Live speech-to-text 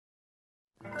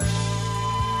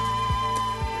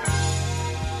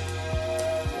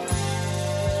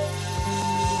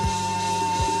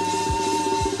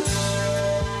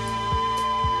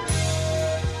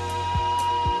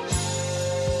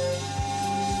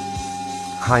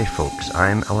Hi folks,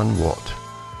 I'm Alan Watt,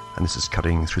 and this is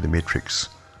Cutting Through the Matrix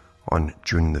on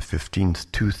June the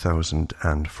 15th,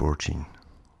 2014.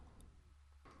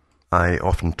 I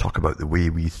often talk about the way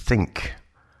we think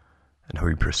and how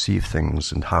we perceive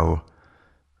things and how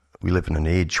we live in an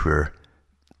age where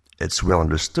it's well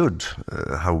understood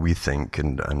how we think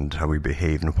and how we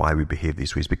behave and why we behave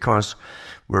these ways, because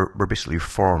we're basically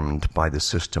formed by the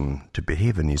system to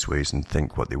behave in these ways and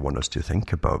think what they want us to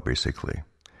think about, basically.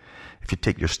 If you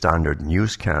take your standard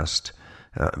newscast,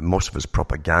 most of it's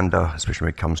propaganda, especially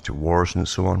when it comes to wars and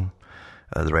so on.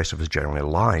 The rest of it is generally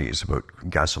lies about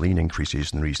gasoline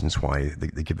increases and reasons why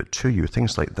they give it to you,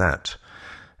 things like that.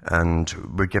 And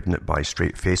we're given it by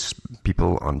straight-faced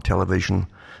people on television,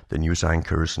 the news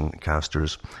anchors and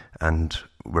casters, and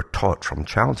we're taught from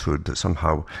childhood that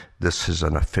somehow this is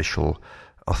an official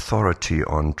authority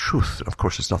on truth. Of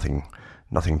course, it's nothing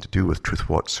to do with truth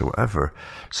whatsoever.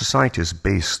 Society is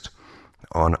based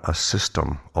on a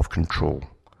system of control.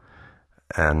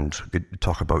 And we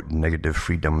talk about negative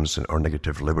freedoms or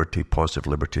negative liberty, positive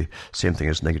liberty, same thing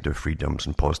as negative freedoms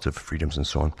and positive freedoms and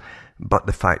so on. But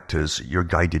the fact is, you're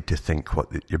guided to think what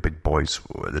your big boys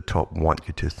at the top want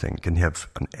you to think, and you have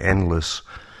an endless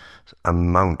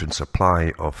amount and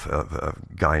supply of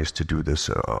guys to do this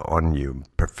on you,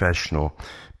 professional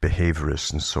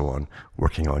behaviorists and so on,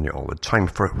 working on you all the time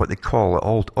for what they call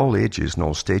all ages and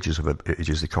all stages of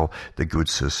ages, they call the good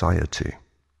society.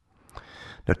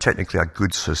 Now, technically, a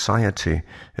good society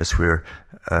is where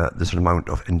there's an amount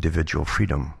of individual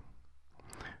freedom,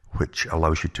 which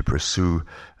allows you to pursue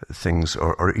things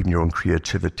or even your own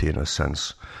creativity in a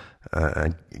sense,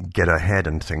 and get ahead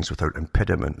in things without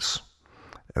impediments.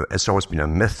 It's always been a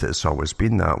myth. It's always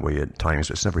been that way at times.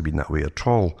 It's never been that way at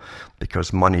all,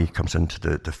 because money comes into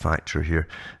the factor here.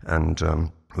 And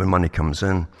when money comes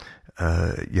in,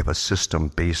 you have a system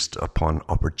based upon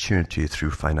opportunity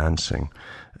through financing.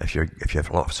 If you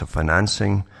have lots of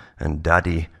financing, and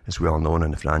daddy is well known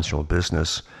in the financial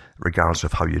business, regardless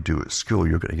of how you do at school,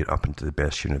 you're going to get up into the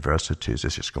best universities.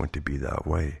 It's just going to be that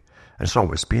way. And it's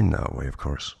always been that way, of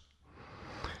course.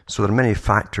 So there are many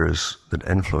factors that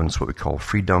influence what we call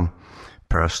freedom,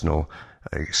 personal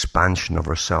expansion of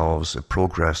ourselves, the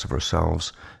progress of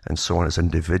ourselves, and so on as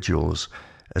individuals,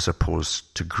 as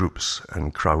opposed to groups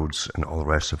and crowds and all the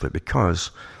rest of it,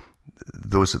 because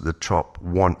those at the top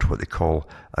want what they call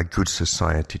a good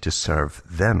society to serve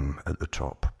them at the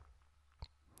top.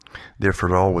 Therefore,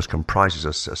 it always comprises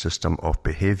a system of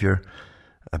behavior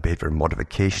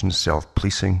modification,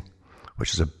 self-policing,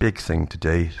 which is a big thing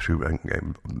today through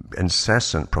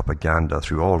incessant propaganda,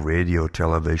 through all radio,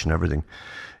 television, everything.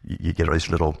 You get all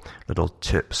these little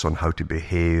tips on how to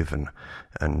behave and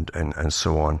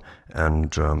so on,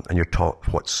 and you're taught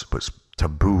what's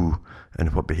taboo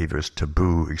and what behavior is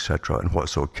taboo, etc., and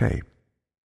what's okay.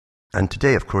 And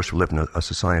today, of course, we live in a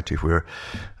society where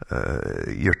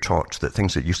you're taught that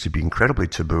things that used to be incredibly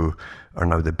taboo are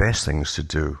now the best things to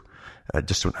do.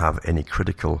 Just don't have any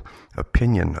critical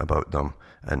opinion about them,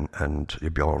 and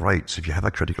you'll be all right. So if you have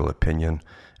a critical opinion,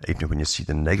 even when you see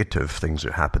the negative things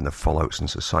that happen, the fallouts in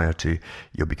society,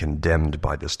 you'll be condemned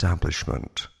by the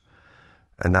establishment.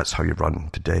 And that's how you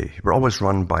run today. We're always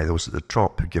run by those at the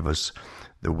top who give us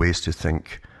the ways to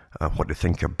think, what to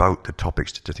think about, the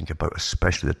topics to think about,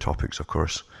 especially the topics, of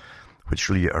course, which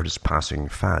really are just passing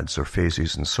fads or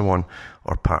phases and so on,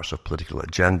 or parts of political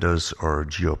agendas or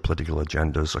geopolitical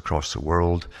agendas across the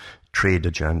world, trade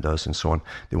agendas and so on.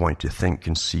 They want you to think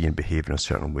and see and behave in a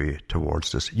certain way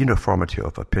towards this. Uniformity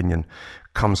of opinion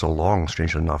comes along,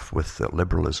 strangely enough, with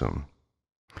liberalism.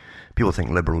 People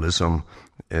think liberalism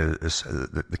is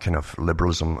the kind of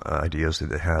liberalism ideas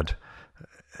that they had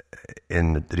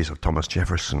in the days of Thomas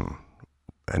Jefferson,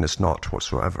 and it's not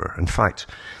whatsoever. In fact,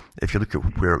 if you look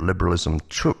at where liberalism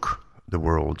took the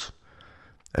world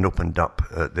and opened up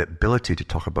the ability to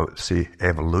talk about, say,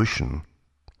 evolution,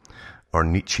 or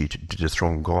Nietzsche to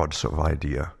dethrone God sort of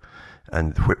idea,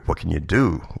 and what can you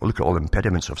do? Well, look at all the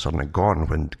impediments have suddenly gone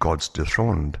when God's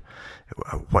dethroned.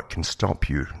 What can stop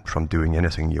you from doing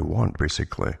anything you want,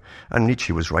 basically? And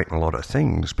Nietzsche was right in a lot of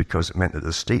things, because it meant that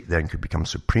the state then could become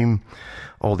supreme.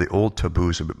 All the old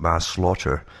taboos about mass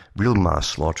slaughter, real mass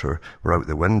slaughter, were out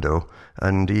the window,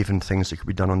 and even things that could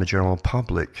be done on the general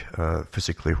public,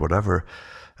 physically, whatever,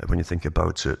 when you think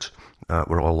about it,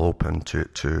 were all open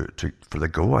for the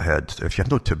go-ahead. If you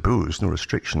have no taboos, no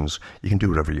restrictions, you can do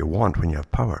whatever you want when you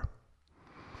have power.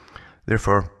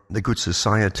 Therefore, the good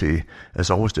society is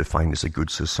always defined as a good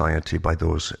society by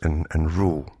those in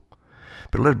rule.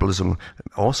 But liberalism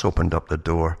also opened up the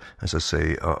door, as I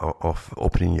say, of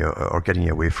opening you or getting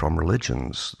you away from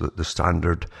religions, the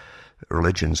standard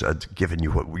religions had given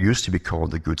you what used to be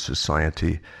called the good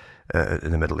society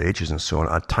in the Middle Ages and so on,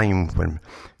 a time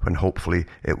when hopefully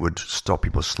it would stop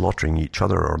people slaughtering each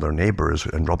other or their neighbours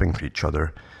and robbing each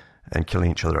other and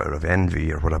killing each other out of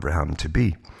envy or whatever it happened to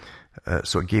be.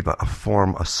 So it gave a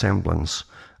form, a semblance,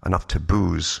 enough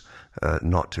taboos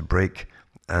not to break.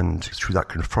 And through that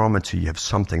conformity, you have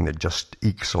something that just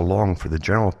ekes along for the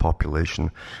general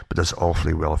population, but does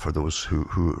awfully well for those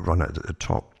who run it at the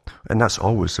top. And that's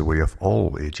always the way of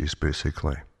all ages,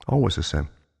 basically. Always the same.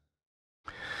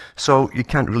 So you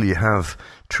can't really have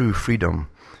true freedom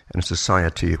in a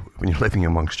society when you're living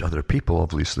amongst other people,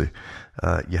 obviously.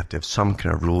 You have to have some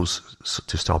kind of rules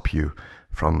to stop you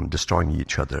from destroying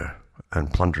each other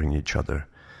and plundering each other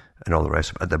and all the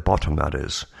rest. At the bottom, that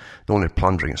is. The only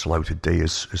plundering that's allowed today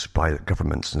is by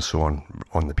governments and so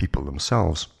on the people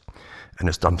themselves. And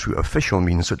it's done through official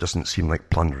means, so it doesn't seem like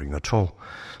plundering at all.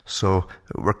 So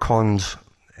we're conned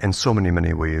in so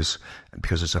many ways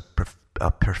because it's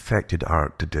a perfected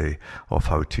art today of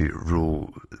how to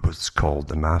rule what's called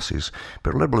the masses.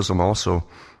 But liberalism also,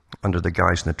 under the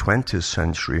guise in the 20th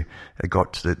century, it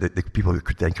got the people who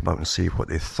could then come out and say what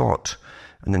they thought.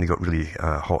 And then they got really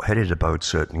hot-headed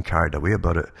about it and carried away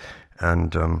about it.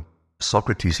 And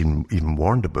Socrates even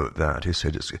warned about that. He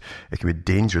said it can be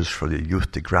dangerous for the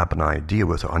youth to grab an idea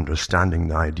without understanding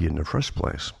the idea in the first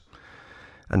place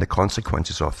and the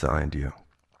consequences of the idea.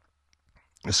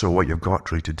 So what you've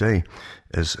got really today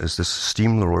is this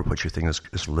steamroller, which you think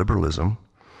is liberalism.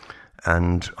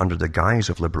 And under the guise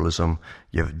of liberalism,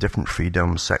 you have different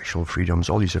freedoms, sexual freedoms,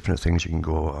 all these different things you can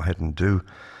go ahead and do,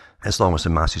 as long as the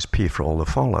masses pay for all the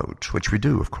fallout, which we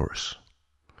do, of course.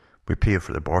 We pay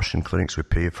for the abortion clinics, we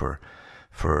pay for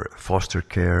foster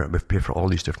care, we pay for all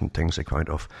these different things that come out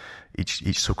of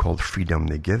each so-called freedom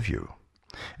they give you.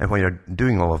 And when you're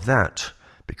doing all of that,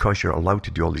 because you're allowed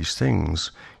to do all these things,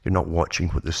 you're not watching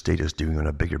what the state is doing on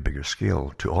a bigger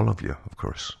scale to all of you, of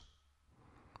course.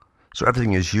 So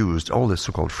everything is used, all the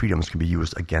so-called freedoms can be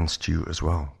used against you as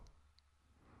well.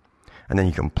 And then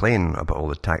you complain about all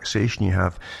the taxation you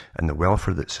have and the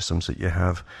welfare systems that you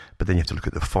have, but then you have to look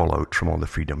at the fallout from all the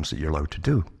freedoms that you're allowed to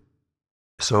do.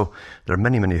 So there are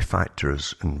many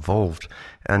factors involved,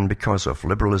 and because of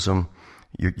liberalism,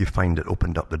 you find it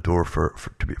opened up the door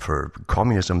for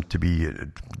communism to be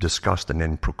discussed and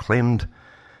then proclaimed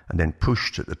and then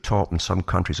pushed at the top in some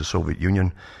countries, the Soviet Union.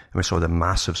 And we saw the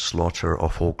massive slaughter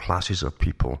of whole classes of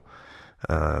people,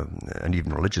 and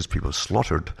even religious people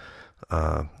slaughtered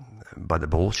by the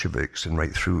Bolsheviks and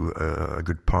right through a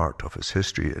good part of its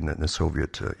history in the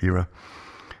Soviet era,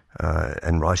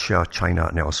 in Russia, China,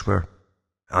 and elsewhere,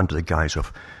 under the guise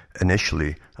of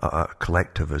initially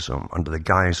collectivism, under the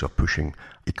guise of pushing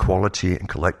equality and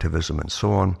collectivism and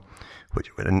so on,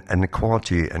 and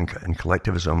equality and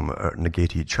collectivism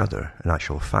negate each other in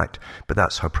actual fact. But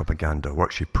that's how propaganda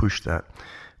works. You push that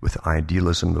with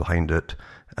idealism behind it,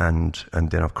 and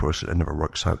then of course it never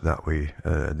works out that way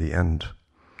at the end.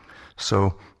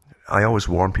 So I always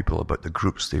warn people about the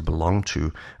groups they belong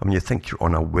to. I mean, you think you're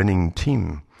on a winning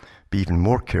team, be even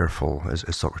more careful, as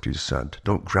Socrates said.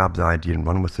 Don't grab the idea and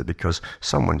run with it, because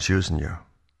someone's using you.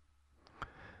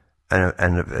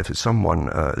 And if it's someone,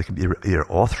 they can be either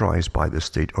authorized by the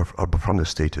state or from the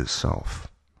state itself.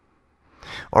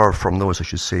 Or from those, I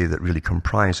should say, that really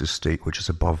comprise the state, which is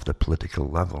above the political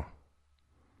level,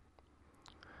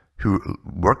 who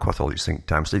work with all these think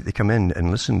tanks. They come in and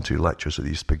listen to lectures of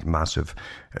these big, massive,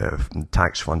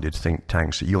 tax-funded think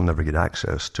tanks that you'll never get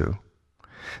access to.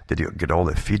 They get all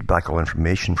the feedback, all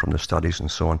information from the studies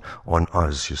and so on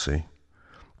us, you see.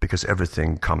 Because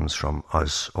everything comes from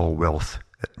us, all wealth,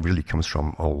 it really comes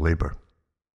from all labor,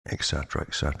 etc.,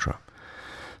 etc.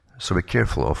 So be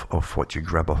careful of what you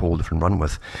grab a hold of and run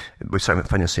with. We find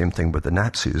the same thing with the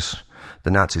Nazis.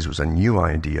 The Nazis was a new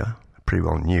idea, pretty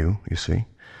well new, you see.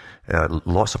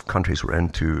 Lots of countries were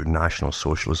into National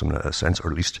Socialism in a sense, or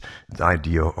at least the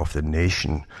idea of the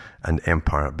nation and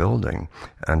empire building.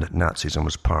 And Nazism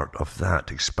was part of that,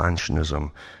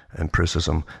 expansionism,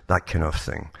 empiricism, that kind of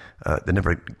thing. They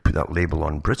never put that label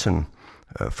on Britain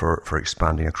for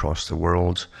expanding across the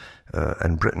world.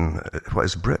 And Britain, what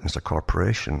is Britain? It's a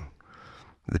corporation.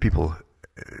 The people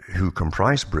who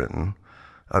comprise Britain,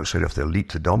 outside of the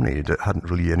elite that dominated it, hadn't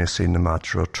really any say in the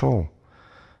matter at all.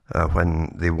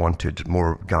 When they wanted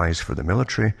more guys for the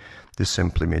military, they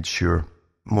simply made sure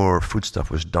more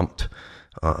foodstuff was dumped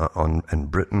in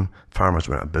Britain. Farmers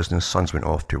went out of business, sons went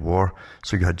off to war,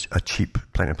 so you had a cheap,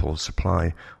 plentiful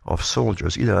supply of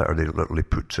soldiers. Either that or they literally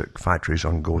put factories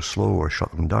on go slow or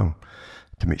shut them down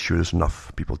to make sure there's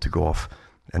enough people to go off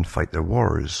and fight their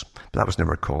wars. But that was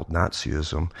never called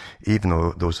Nazism, even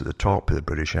though those at the top of the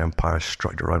British Empire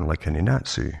strutted around like any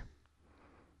Nazi.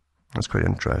 That's quite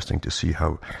interesting to see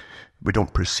how we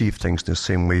don't perceive things in the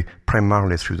same way,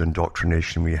 primarily through the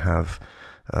indoctrination we have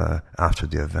after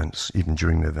the events, even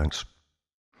during the events.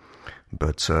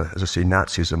 But as I say,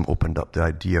 Nazism opened up the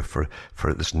idea for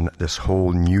this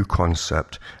whole new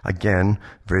concept. Again,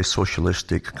 very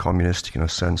socialistic, communistic in a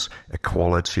sense,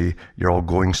 equality, you're all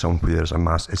going somewhere as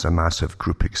a massive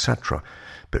group, etc.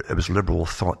 But it was liberal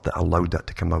thought that allowed that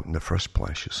to come out in the first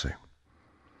place, you see.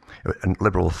 And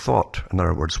liberal thought, in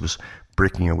other words, was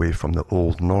breaking away from the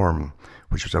old norm,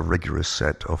 which was a rigorous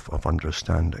set of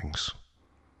understandings.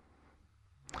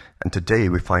 And today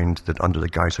we find that under the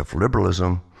guise of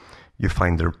liberalism, you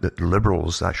find that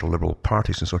liberals, the actual liberal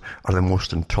parties and so on, are the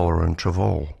most intolerant of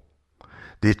all.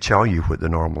 They tell you what the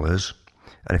normal is,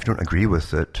 and if you don't agree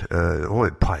with it,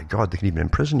 by God, they can even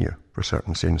imprison you for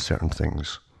saying certain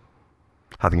things.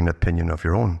 Having an opinion of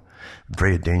your own.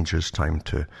 Very dangerous time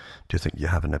to think you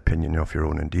have an opinion of your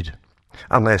own indeed.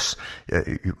 Unless,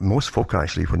 most folk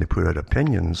actually, when they put out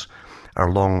opinions, are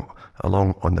along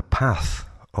on the path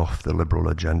of the liberal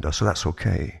agenda, so that's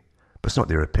okay. But it's not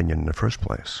their opinion in the first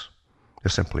place. They're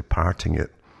simply parroting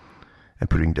it and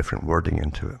putting different wording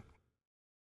into it.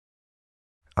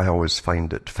 I always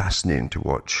find it fascinating to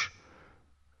watch,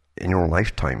 in your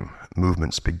lifetime,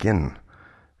 movements begin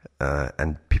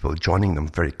and people joining them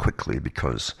very quickly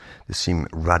because they seem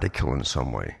radical in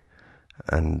some way.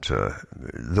 And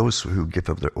those who give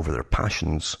over their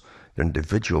passions, their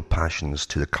individual passions,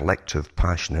 to the collective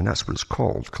passion, and that's what it's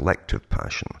called, collective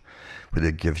passion, where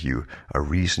they give you a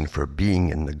reason for being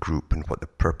in the group and what the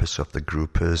purpose of the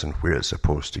group is and where it's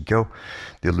supposed to go,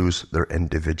 they lose their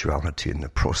individuality in the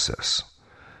process.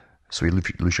 So you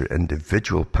lose your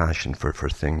individual passion for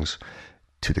things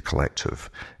to the collective,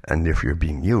 and if you're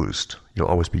being used, you'll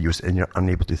always be used, and you're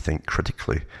unable to think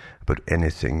critically about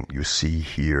anything you see,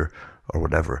 hear, or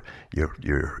whatever.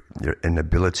 Your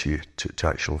inability to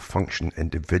actually function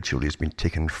individually has been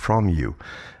taken from you.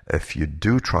 If you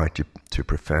do try to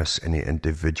profess any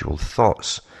individual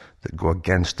thoughts that go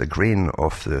against the grain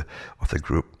of the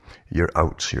group, you're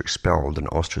out, you're expelled and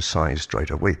ostracized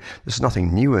right away. There's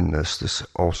nothing new in this. This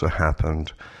also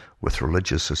happened with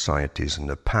religious societies in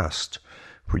the past,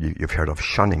 where you've heard of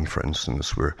shunning, for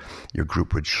instance, where your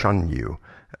group would shun you.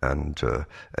 And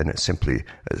it simply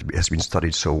has been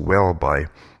studied so well by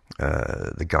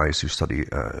the guys who study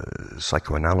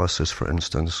psychoanalysis, for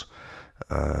instance,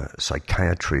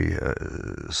 psychiatry,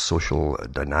 social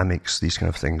dynamics, these kind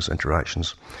of things,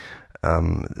 interactions,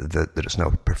 that it's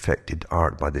now perfected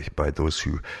art by those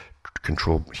who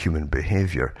control human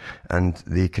behavior, and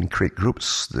they can create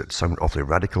groups that sound awfully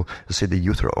radical. They say the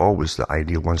youth are always the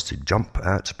ideal ones to jump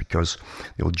at, because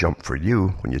they'll jump for you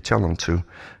when you tell them to,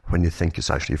 when they think it's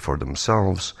actually for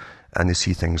themselves, and they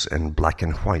see things in black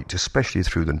and white, especially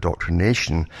through the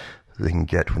indoctrination they can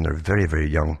get when they're very, very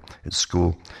young at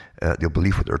school. They'll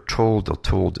believe what they're told. They're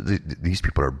told these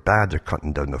people are bad, they're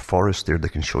cutting down the forest there. They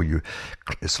can show you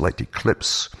selected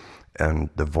clips and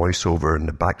the voiceover in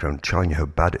the background telling you how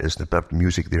bad it is. The bad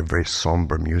music, they're very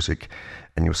somber music,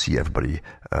 and you'll see everybody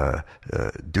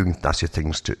doing nasty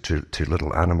things to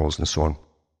little animals and so on.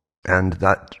 And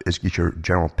that is your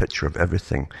general picture of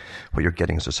everything. What you're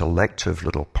getting is a selective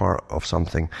little part of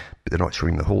something, but they're not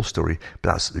showing the whole story.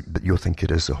 But you'll think it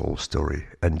is the whole story,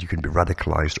 and you can be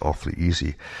radicalized awfully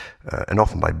easy, and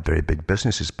often by very big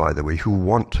businesses, by the way, who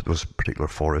want those particular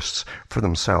forests for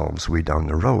themselves way down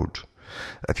the road.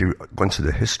 If you go into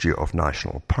the history of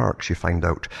national parks, you find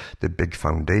out the big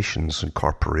foundations and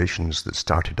corporations that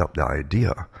started up the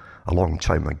idea a long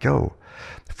time ago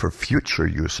for future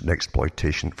use and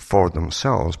exploitation for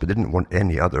themselves, but they didn't want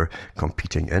any other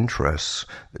competing interests.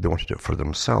 They wanted it for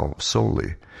themselves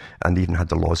solely, and even had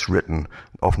the laws written,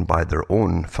 often by their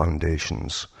own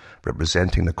foundations,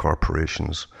 representing the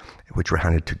corporations, which were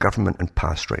handed to government and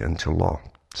passed right into law.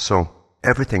 So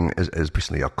everything is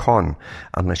basically a con,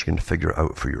 unless you can figure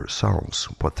out for yourselves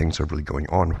what things are really going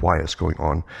on, why it's going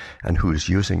on, and who is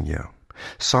using you.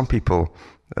 Some people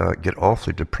get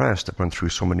awfully depressed. They've gone through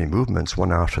so many movements,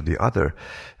 one after the other,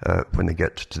 when they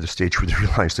get to the stage where they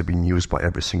realize they're being used by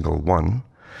every single one,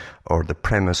 or the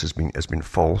premise has been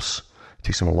false. It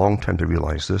takes them a long time to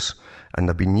realize this, and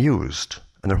they've been used,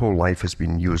 and their whole life has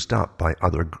been used up by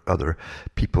other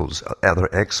people's, other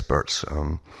experts,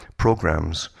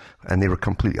 programs, and they were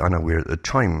completely unaware at the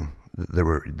time that they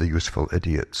were the useful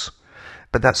idiots.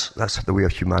 But that's the way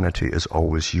of humanity is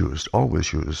always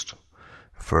used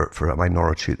for a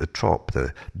minority at the top,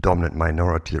 the dominant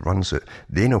minority that runs it.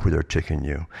 They know who they're taking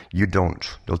you. You don't.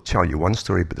 They'll tell you one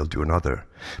story, but they'll do another.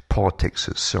 Politics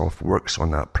itself works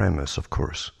on that premise, of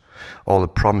course. All the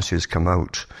promises come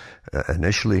out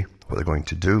initially, what they're going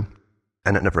to do,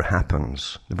 and it never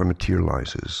happens, never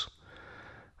materializes.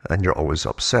 And you're always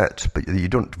upset, but you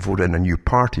don't vote in a new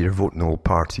party, you're voting the old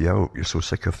party out. You're so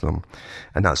sick of them.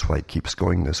 And that's why it keeps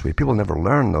going this way. People never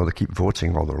learn, though. They keep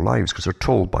voting all their lives because they're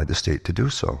told by the state to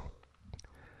do so.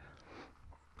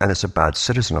 And it's a bad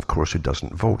citizen, of course, who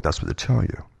doesn't vote. That's what they tell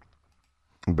you.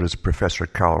 But as Professor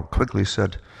Carroll Quigley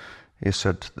said, he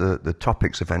said the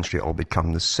topics eventually all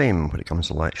become the same when it comes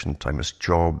to election time. It's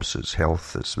jobs, it's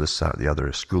health, it's this, that, the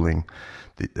other, schooling,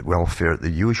 the welfare,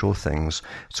 the usual things.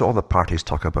 So all the parties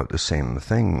talk about the same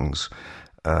things.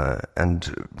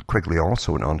 And Quigley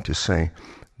also went on to say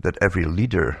that every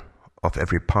leader of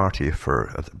every party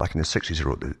back in the 60s, he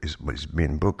wrote his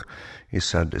main book. He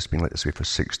said it's been like this way for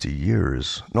 60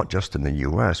 years, not just in the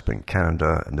US, but in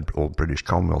Canada and the old British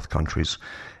Commonwealth countries.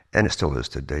 And it still is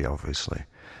today, obviously.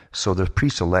 So they're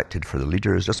pre-selected for the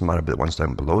leaders. Doesn't matter about the ones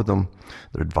down below them.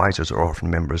 Their advisors are often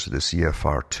members of the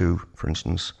CFR2, for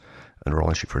instance, and Royal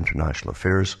Institute for International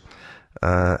Affairs.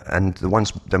 And the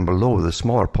ones down below, the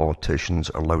smaller politicians,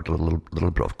 are allowed a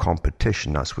little bit of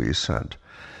competition. That's what he said.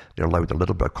 They're allowed a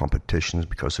little bit of competition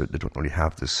because they don't really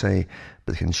have the say,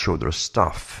 but they can show their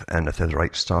stuff. And if they're the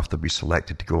right stuff, they'll be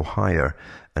selected to go higher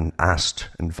and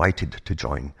invited to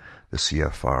join the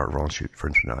CFR, Royal Institute for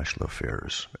International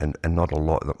Affairs. And not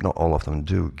all of them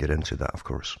do get into that, of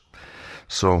course.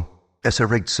 So it's a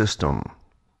rigged system.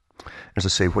 As I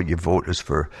say, what you vote is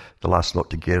for the last lot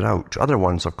to get out. Other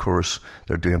ones, of course,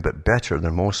 they're doing a bit better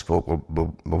than most folk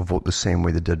will vote the same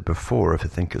way they did before. If they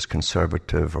think it's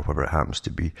conservative or whatever it happens to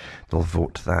be, they'll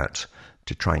vote that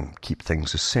to try and keep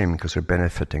things the same because they're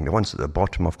benefiting. The ones at the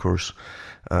bottom, of course,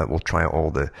 will try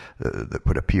all the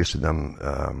what appears to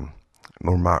them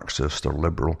more Marxist or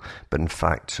liberal, but in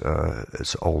fact,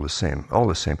 it's all the same. All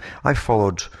the same. I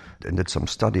followed and did some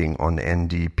studying on the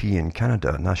NDP in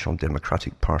Canada, National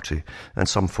Democratic Party, and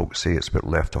some folks say it's a bit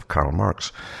left of Karl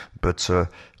Marx, but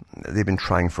they've been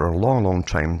trying for a long, long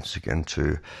time to get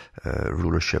into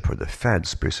rulership, or the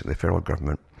feds, basically, the federal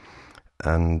government.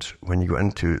 And when you go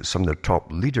into some of their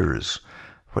top leaders,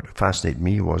 what fascinated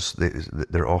me was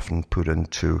they're often put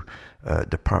into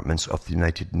departments of the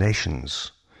United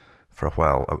Nations for a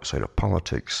while outside of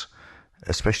politics,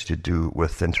 especially to do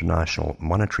with the International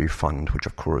Monetary Fund, which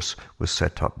of course was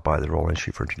set up by the Royal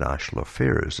Institute for International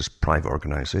Affairs, this private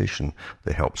organization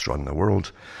that helps run the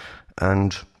world,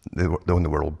 and they own the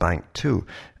World Bank too.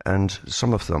 And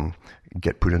some of them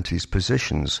get put into these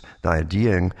positions, the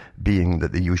idea being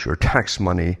that they use your tax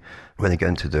money when they get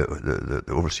into the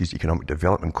Overseas Economic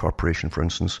Development Corporation, for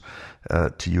instance,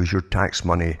 to use your tax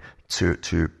money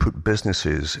to put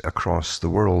businesses across the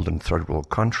world in third world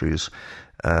countries,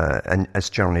 and it's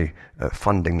generally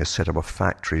funding the setup of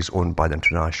factories owned by the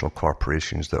international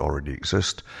corporations that already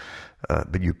exist,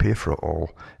 but you pay for it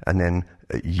all. And then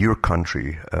your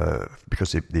country,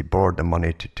 because they borrowed the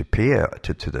money to pay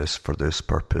to this for this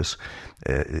purpose,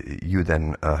 you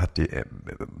then have to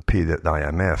pay the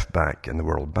IMF back and the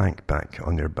World Bank back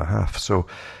on their behalf. So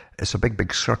it's a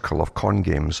big circle of con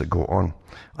games that go on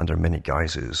under many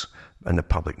guises, and the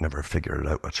public never figure it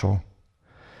out at all.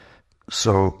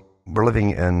 So we're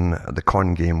living in the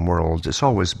con game world. It's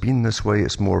always been this way.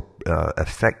 It's more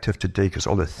effective today because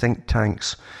all the think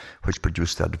tanks, which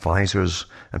produce the advisors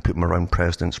and put them around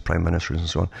presidents, prime ministers, and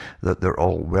so on, that they're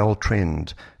all well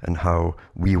trained in how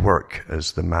we work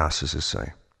as the masses, as they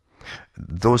say.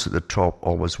 Those at the top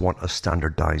always want a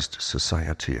standardized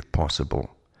society, if possible.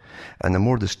 And the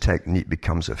more this technique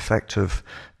becomes effective,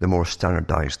 the more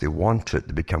standardized they want it.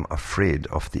 They become afraid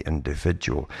of the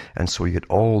individual. And so you get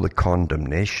all the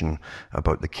condemnation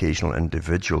about the occasional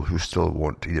individual who still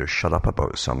won't either shut up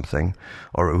about something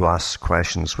or who asks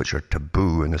questions which are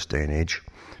taboo in this day and age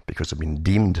because they've been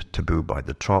deemed taboo by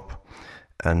the top.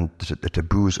 And the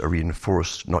taboos are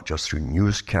reinforced not just through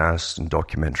newscasts and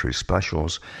documentary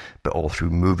specials, but all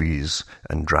through movies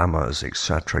and dramas,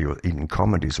 etc. Even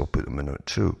comedies will put them in it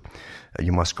too.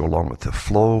 You must go along with the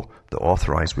flow, the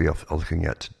authorized way of looking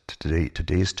at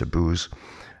today's taboos,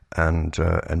 and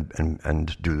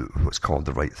do what's called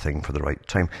the right thing for the right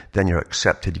time. Then you're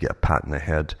accepted, you get a pat on the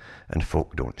head, and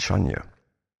folk don't shun you.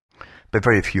 But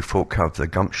very few folk have the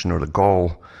gumption or the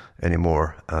gall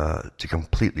anymore to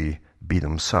completely be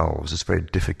themselves. It's very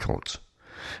difficult.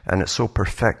 And it's so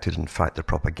perfected, in fact, the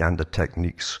propaganda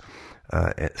techniques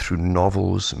through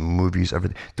novels, movies,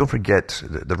 everything. Don't forget,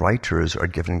 the writers are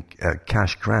given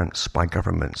cash grants by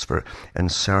governments for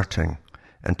inserting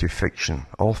into fiction,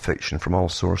 all fiction from all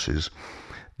sources.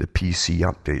 The PC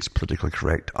updates, politically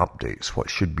correct updates, what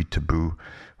should be taboo,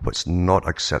 what's not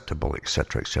acceptable,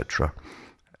 etc., etc.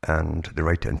 And they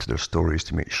write it into their stories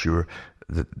to make sure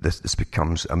that this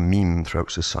becomes a meme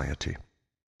throughout society.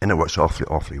 And it works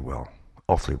awfully well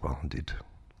indeed.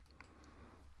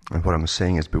 And what I'm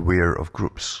saying is beware of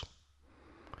groups.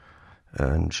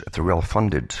 And if they're well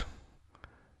funded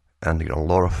and they get a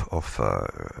lot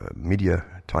of media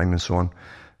time and so on,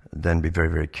 then be very,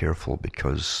 very careful,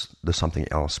 because there's something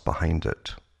else behind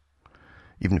it.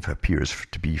 Even if it appears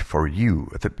to be for you,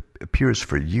 if it appears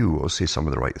for you, it'll say some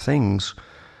of the right things,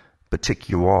 but take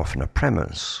you off in a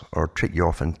premise, or take you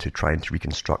off into trying to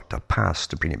reconstruct a past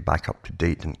to bring it back up to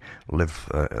date and live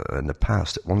in the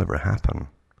past. It will never happen.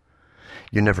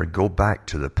 You never go back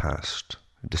to the past.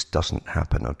 It just doesn't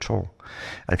happen at all.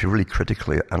 And if you really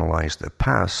critically analyze the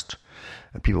past,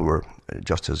 people were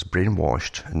just as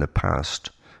brainwashed in the past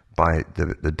by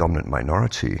the dominant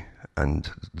minority and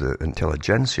the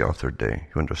intelligentsia of their day,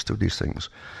 who understood these things,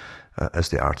 as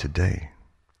they are today.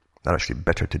 They're actually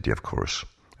better today, of course.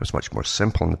 It was much more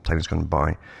simple in the times gone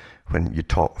by, when you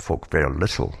taught folk very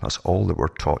little. That's all that were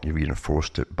taught. You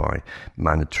reinforced it by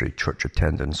mandatory church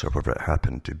attendance or whatever it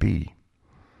happened to be.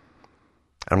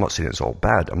 I'm not saying it's all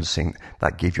bad. I'm just saying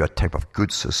that gave you a type of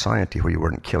good society where you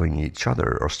weren't killing each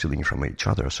other or stealing from each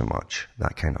other so much,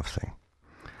 that kind of thing.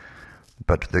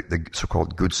 But the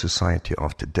so-called good society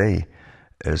of today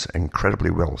is incredibly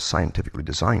well scientifically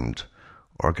designed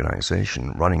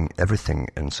organization, running everything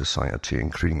in society,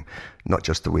 including not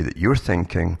just the way that you're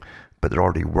thinking, but they're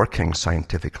already working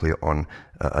scientifically on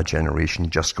a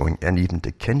generation just going in even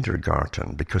to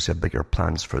kindergarten, because they have bigger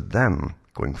plans for them,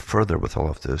 going further with all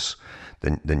of this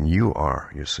than you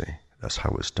are, you see. That's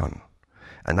how it's done.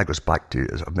 And that goes back to,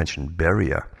 as I've mentioned,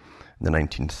 Beria in the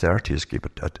 1930s gave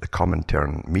a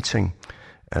Comintern meeting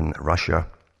in Russia,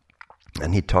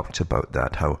 and he talked about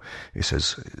that, how he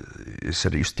said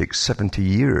it used to take 70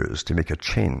 years to make a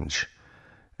change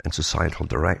in societal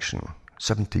direction.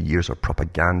 70 years of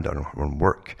propaganda and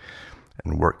work.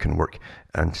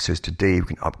 And he says today we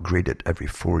can upgrade it every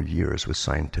 4 years with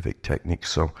scientific techniques.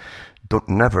 So don't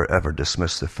never ever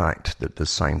dismiss the fact that the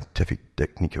scientific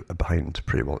technique behind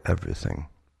pretty well everything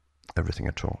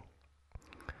at all.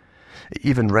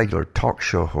 Even regular talk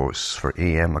show hosts for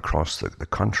AM across the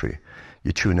country,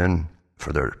 you tune in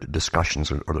for their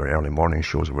discussions or their early morning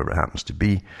shows or whatever it happens to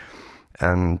be.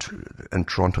 And in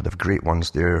Toronto, they have great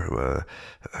ones there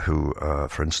who,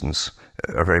 for instance,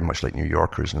 are very much like New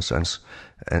Yorkers in a sense,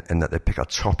 in that they pick a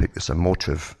topic that's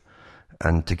emotive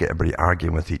and to get everybody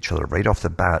arguing with each other right off the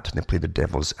bat, and they play the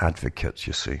devil's advocate,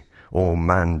 you see. Oh,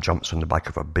 man jumps on the back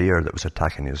of a bear that was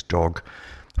attacking his dog.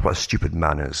 What a stupid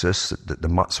man is this? The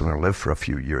mutt's only live for a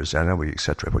few years anyway,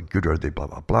 etc. What good are they, blah,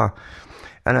 blah, blah.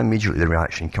 And immediately the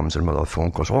reaction comes in with a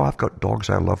phone calls, oh, I've got dogs,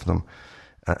 I love them,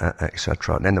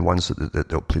 etc. And then the ones that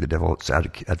they'll play the devil's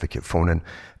advocate phone in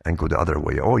and go the other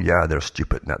way. Oh, yeah, they're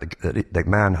stupid. Now, the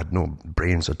man had no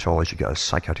brains at all. He should get a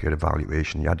psychiatric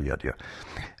evaluation, yada, yada, yada.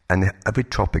 And every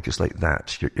topic is like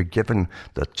that. You're given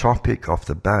the topic off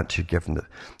the bat. You're given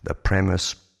the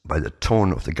premise by the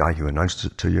tone of the guy who announces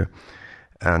it to you.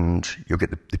 And you'll get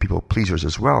the people pleasers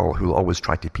as well, who will always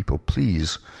try to people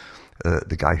please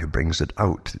the guy who brings it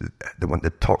out.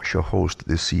 The talk show host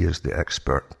they see as the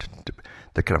expert,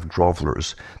 the kind of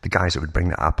grovelers, the guys that would bring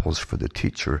the apples for the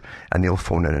teacher, and they'll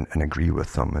phone in and agree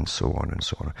with them, and so on and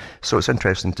so on. So it's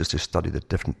interesting just to study the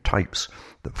different types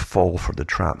that fall for the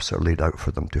traps that are laid out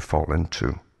for them to fall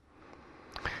into.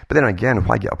 But then again,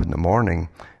 why get up in the morning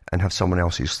and have someone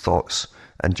else's thoughts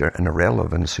and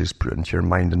irrelevances put into your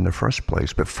mind in the first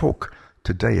place? But folk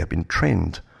today have been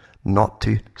trained not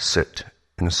to sit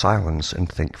in silence and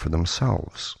think for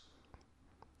themselves.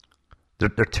 They're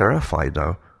terrified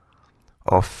now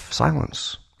of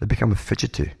silence. They become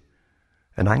fidgety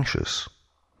and anxious.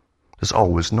 There's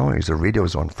always noise. The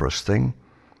radio's on first thing.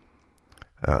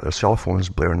 Their cell phone's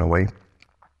blaring away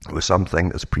with something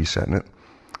that's preset in it,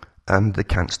 and they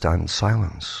can't stand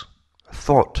silence.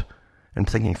 Thought and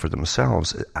thinking for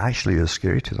themselves actually is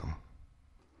scary to them.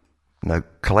 Now,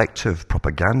 collective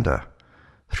propaganda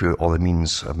through all the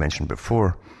means I've mentioned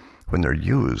before, when they're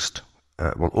used,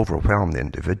 will overwhelm the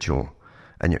individual,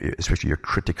 and especially your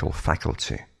critical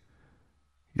faculty,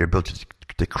 your ability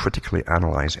to critically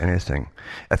analyze anything.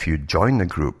 If you join the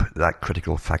group, that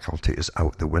critical faculty is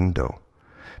out the window,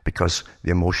 because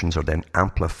the emotions are then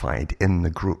amplified in the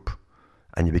group,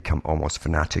 and you become almost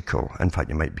fanatical. In fact,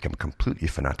 you might become completely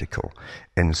fanatical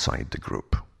inside the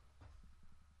group.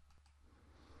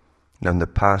 Now, in the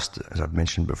past, as I've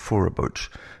mentioned before about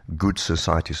good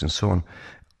societies and so on,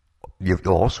 You'll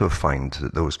also find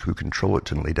that those who control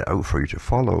it and laid it out for you to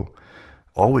follow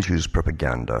always use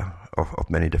propaganda of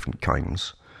many different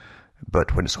kinds.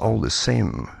 But when it's all the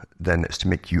same, then it's to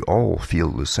make you all feel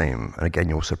the same. And again,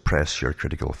 you'll suppress your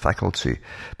critical faculty,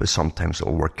 but sometimes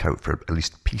it'll work out for at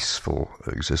least peaceful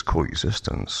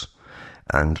coexistence.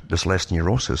 And there's less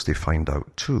neurosis, they find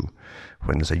out too,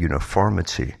 when there's a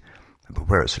uniformity.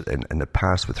 Whereas in the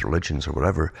past with religions or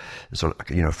whatever, there's a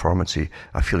uniformity,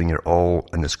 a feeling you're all,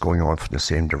 and it's going on from the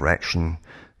same direction.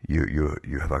 You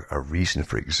have a reason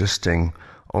for existing.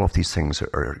 All of these things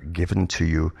are given to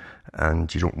you,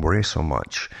 and you don't worry so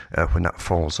much. When that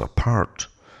falls apart,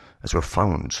 as we've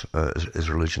found, as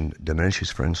religion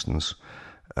diminishes, for instance,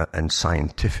 and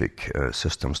scientific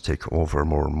systems take over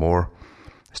more and more,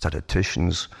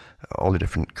 statisticians, all the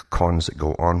different cons that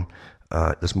go on,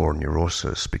 there's more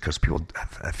neurosis because people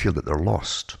feel that they're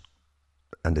lost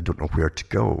and they don't know where to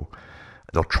go.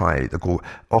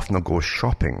 Often they'll go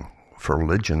shopping for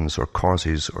religions or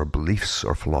causes or beliefs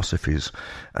or philosophies,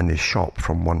 and they shop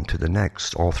from one to the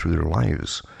next all through their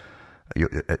lives. You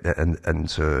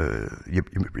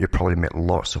probably met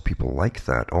lots of people like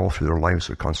that. All through their lives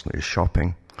they're constantly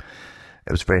shopping.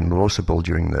 It was very noticeable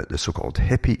during the so-called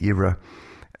hippie era,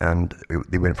 and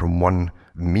they went from one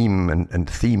meme and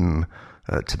theme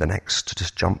to the next,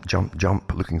 just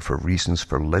jump, looking for reasons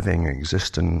for living,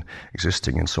 existing,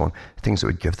 and so on. Things that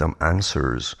would give them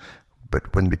answers.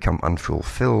 But when they become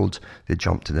unfulfilled, they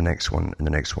jump to the next one, and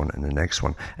the next one, and the next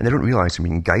one. And they don't realize they're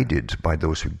being guided by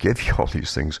those who give you all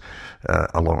these things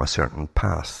along a certain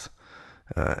path.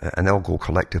 And they'll go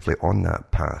collectively on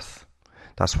that path.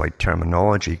 That's why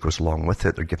terminology goes along with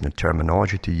it. They're given a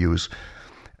terminology to use,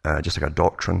 just like a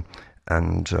doctrine,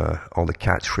 and all the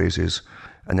catchphrases.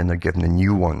 And then they're given the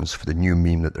new ones for the new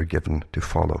meme that they're given to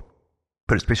follow.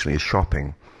 But it's basically a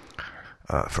shopping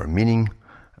for meaning,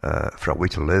 for a way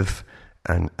to live,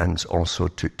 and also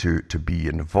to be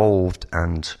involved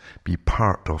and be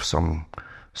part of some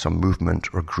movement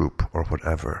or group or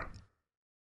whatever.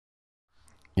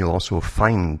 You'll also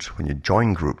find when you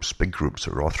join groups, big groups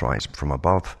that are authorized from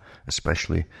above,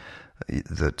 especially,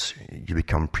 that you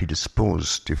become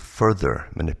predisposed to further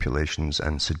manipulations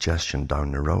and suggestion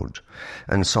down the road.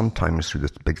 And sometimes through the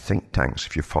big think tanks,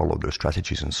 if you follow their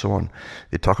strategies and so on,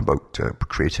 they talk about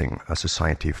creating a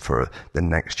society for the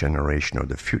next generation or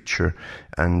the future,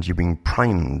 and you're being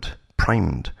primed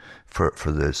for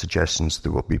the suggestions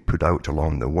that will be put out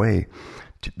along the way,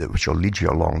 which will lead you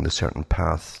along the certain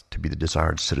path to be the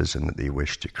desired citizen that they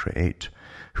wish to create,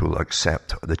 who will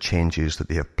accept the changes that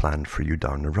they have planned for you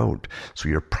down the road. So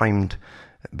you're primed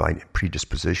by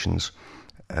predispositions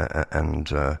and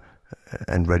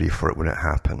ready for it when it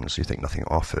happens. You think nothing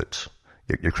of it.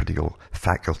 Your critical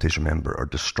faculties, remember, are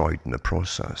destroyed in the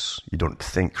process. You don't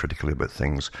think critically about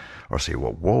things or say,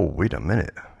 well, whoa, wait a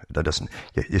minute.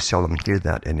 You seldom hear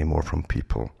that anymore from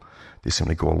people. They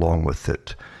simply go along with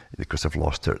it because they've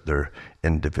lost their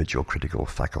individual critical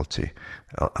faculty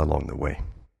along the way.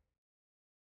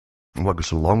 And what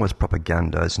goes along with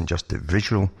propaganda isn't just the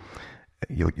visual.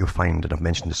 You'll find, and I've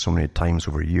mentioned this so many times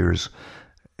over years,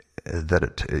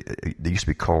 that they used to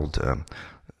be called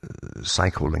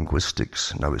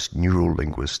psycholinguistics. Now it's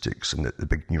neurolinguistics, and the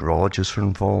big neurologists are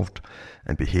involved,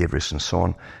 and behaviorists and so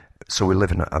on. So we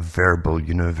live in a verbal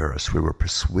universe where we're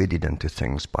persuaded into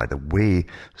things by the way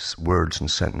words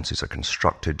and sentences are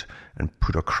constructed and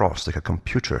put across like a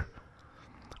computer.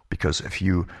 Because if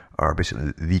you are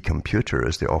basically the computer,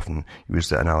 as they often use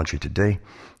the analogy today,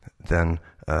 then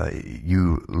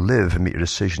you live and make your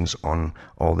decisions on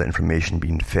all the information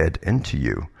being fed into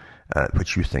you,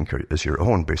 which you think is your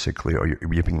own, basically, or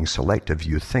you're being selective,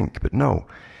 you think. But no,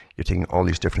 you're taking all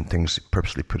these different things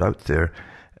purposely put out there,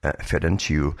 fed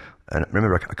into you. And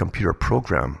remember, a computer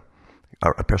program,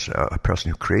 a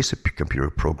person who creates a computer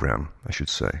program, I should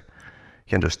say,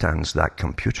 he understands that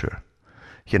computer.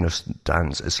 He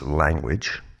understands its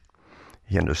language.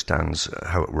 He understands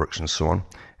how it works and so on,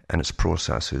 and its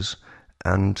processes.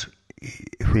 And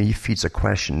when he feeds a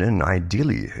question in,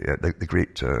 ideally, the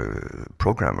great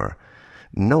programmer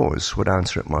knows what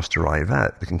answer it must arrive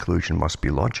at. The conclusion must be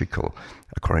logical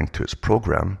according to its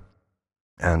program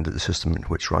and the system in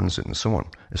which runs it and so on.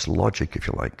 It's logic, if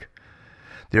you like.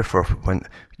 Therefore, when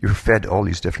you're fed all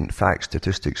these different facts,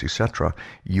 statistics, etc.,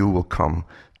 you will come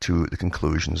to the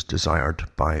conclusions desired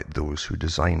by those who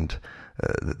designed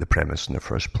the premise in the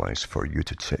first place for you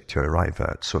to arrive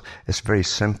at. So it's very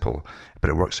simple,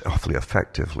 but it works awfully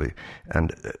effectively.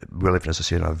 And we live, as I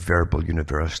say, in a verbal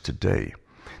universe today.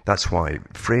 That's why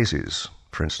phrases,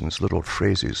 for instance, little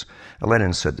phrases,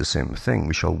 Lenin said the same thing: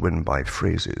 we shall win by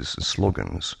phrases and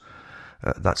slogans.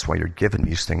 That's why you're given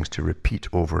these things to repeat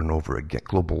over and over again.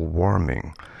 Global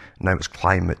warming. Now it's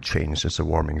climate change as the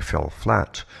warming fell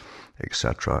flat,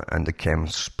 etc. And the chem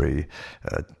spray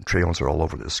trails are all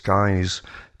over the skies.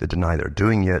 They deny they're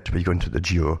doing it, but you go into the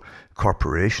geo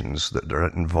corporations that are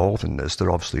involved in this,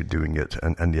 they're obviously doing it,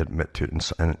 and they admit to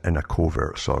it in a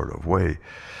covert sort of way,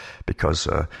 because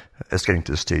it's getting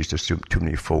to the stage there's too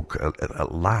many folk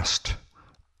at last,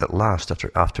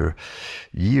 after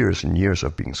years and years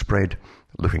of being spread,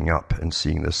 looking up and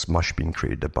seeing this mush being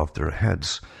created above their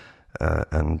heads.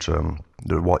 And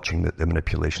they're watching the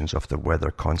manipulations of the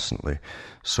weather constantly.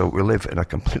 So we live in a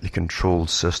completely controlled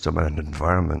system and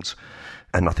environment,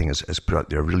 and nothing is put out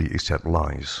there really except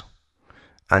lies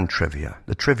and trivia.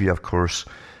 The trivia, of course,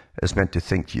 is meant to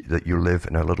think that you live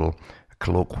in a little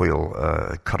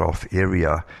colloquial cut-off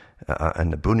area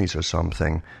in the boonies or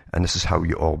something, and this is how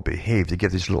you all behave. They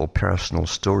give these little personal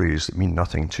stories that mean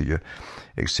nothing to you,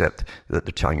 except that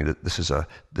they're telling you that this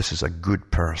is a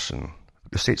good person.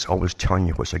 The state's always telling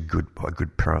you what a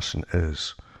good person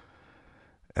is.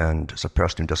 And it's a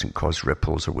person who doesn't cause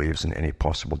ripples or waves in any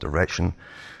possible direction,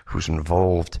 who's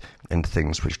involved in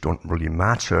things which don't really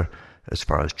matter as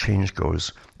far as change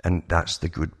goes, and that's the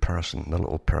good person, the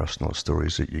little personal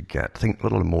stories that you get. Think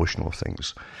little emotional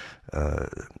things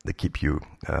that keep you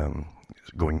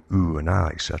going ooh and ah,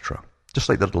 etc. Just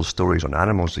like the little stories on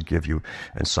animals they give you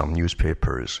in some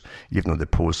newspapers, even though they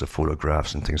pose the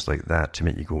photographs and things like that to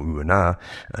make you go ooh and ah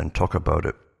and talk about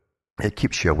it. It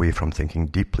keeps you away from thinking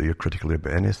deeply or critically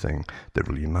about anything that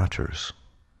really matters.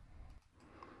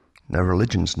 Now,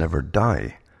 religions never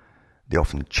die. They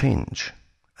often change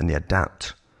and they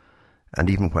adapt. And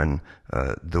even when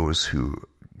those who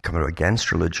come out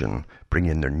against religion bring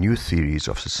in their new theories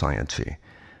of society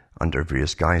under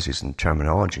various guises and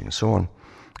terminology and so on,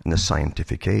 in the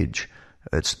scientific age,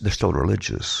 they're still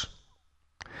religious.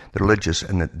 They're religious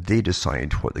in that they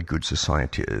decide what the good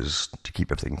society is to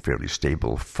keep everything fairly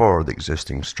stable for the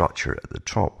existing structure at the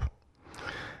top.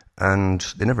 And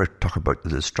they never talk about the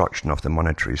destruction of the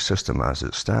monetary system as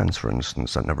it stands, for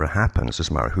instance. That never happens. It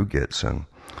doesn't matter who gets in.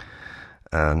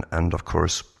 And of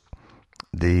course,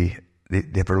 they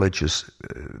have religious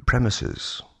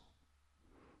premises.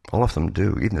 All of them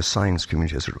do. Even the science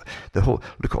community has look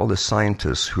at all the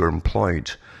scientists who are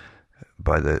employed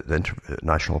by the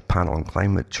International Panel on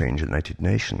Climate Change at the United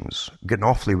Nations, getting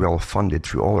awfully well funded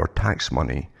through all our tax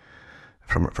money,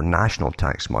 for national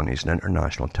tax monies and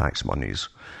international tax monies,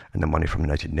 and the money from the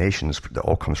United Nations that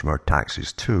all comes from our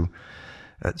taxes too.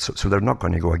 So they're not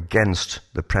going to go against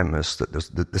the premise that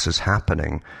this is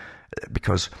happening,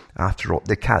 because after all,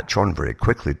 they catch on very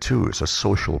quickly too. It's a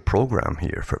social program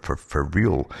here for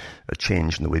real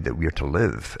change in the way that we are to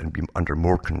live and be under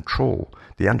more control.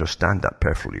 They understand that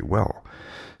perfectly well.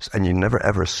 And you never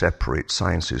ever separate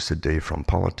sciences today from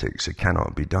politics. It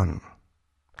cannot be done.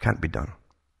 Can't be done.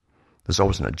 There's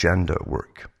always an agenda at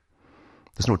work.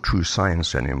 There's no true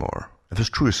science anymore. If there's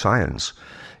true science,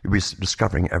 you'll be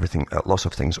discovering lots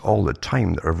of things all the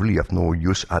time that are really of no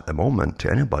use at the moment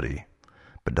to anybody.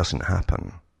 But it doesn't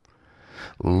happen.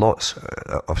 Lots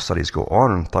of studies go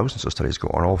on, thousands of studies go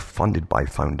on, all funded by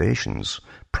foundations,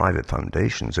 private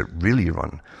foundations that really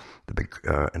run the big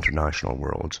international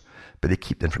world, but they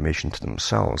keep the information to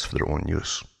themselves for their own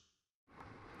use.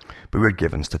 But we're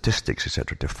given statistics,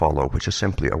 etc., to follow, which is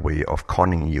simply a way of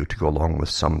conning you to go along with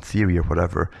some theory or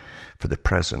whatever for the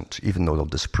present, even though they'll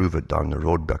disprove it down the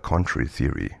road by a contrary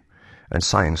theory. And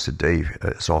science today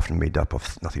is often made up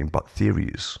of nothing but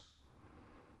theories,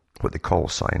 what they call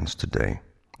science today,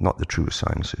 not the true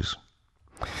sciences.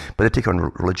 But they take on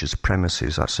religious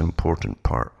premises. That's the important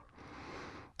part,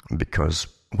 because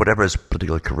whatever is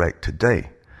politically correct today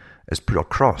is put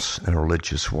across in a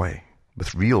religious way,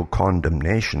 with real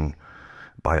condemnation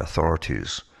by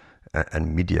authorities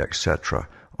and media, etc.,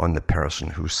 on the person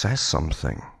who says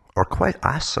something, or quite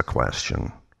asks a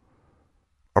question,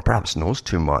 or perhaps knows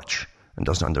too much and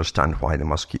doesn't understand why they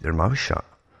must keep their mouth shut.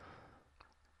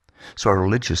 So a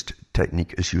religious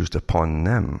technique is used upon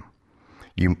them.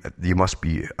 You must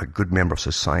be a good member of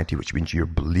society, which means you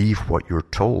believe what you're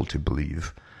told to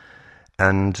believe.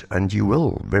 And you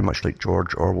will, very much like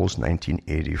George Orwell's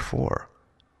 1984.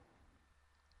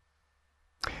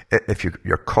 If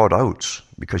you're caught out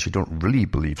because you don't really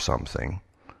believe something,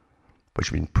 which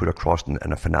has been put across in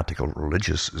a fanatical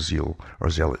religious zeal or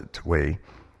zealous way,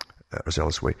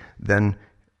 then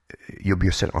you'll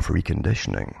be sent off for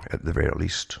reconditioning at the very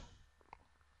least.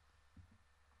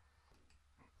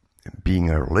 Being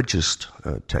a religious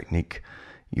technique,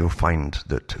 you'll find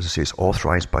that, as I say, it's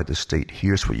authorized by the state.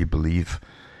 Here's what you believe.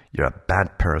 You're a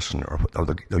bad person, or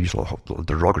they'll use a lot of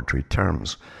derogatory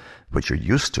terms, which you're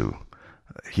used to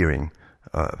hearing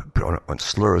put on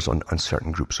slurs on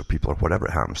certain groups of people or whatever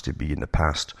it happens to be in the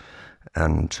past,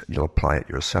 and you'll apply it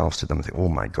yourselves to them and think, oh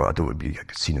my God, I don't want to be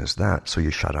seen as that, so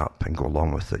you shut up and go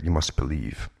along with it. You must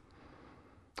believe.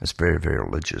 It's very, very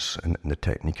religious, and the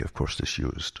technique, of course, is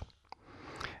used.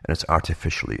 And it's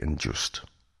artificially induced.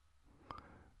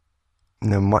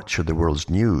 Now, much of the world's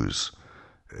news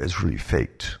is really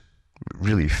faked.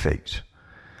 Really faked.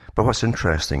 But what's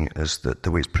interesting is that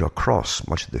the way it's put across,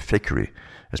 much of the fakery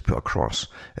is put across,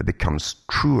 it becomes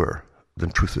truer than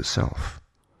truth itself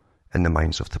in the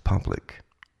minds of the public.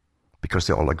 Because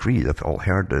they all agree, they've all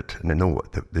heard it, and they know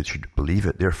that they should believe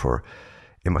it. Therefore,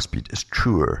 it must be as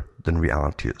truer than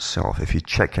reality itself. If you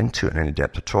check into it in any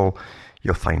depth at all,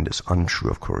 you'll find it's untrue,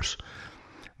 of course.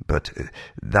 But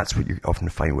that's what you often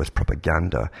find with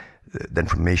propaganda. The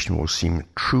information will seem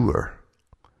truer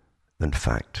than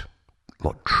fact. A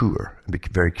lot truer. Be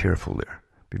very careful there.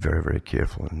 Be very, very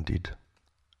careful indeed.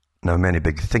 Now, many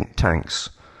big think tanks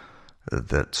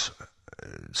that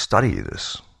study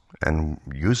this and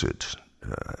use it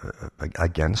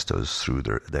against us through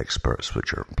the experts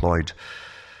which are employed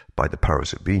by the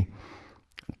powers that be,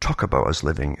 talk about us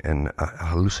living in a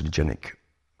hallucinogenic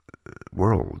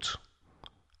world.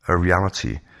 Our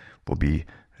reality will be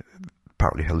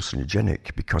partly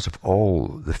hallucinogenic because of all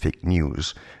the fake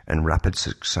news in rapid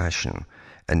succession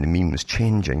and the memes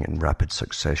changing in rapid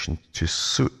succession to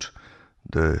suit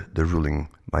the ruling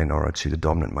minority, the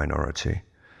dominant minority,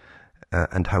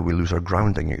 and how we lose our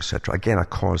grounding, etc. Again, a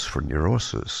cause for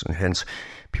neurosis, and hence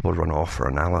people run off for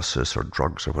analysis or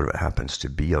drugs or whatever it happens to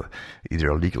be, either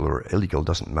illegal or illegal,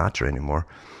 doesn't matter anymore,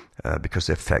 because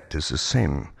the effect is the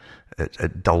same.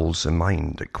 It dulls the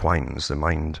mind, it quines the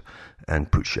mind,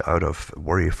 and puts you out of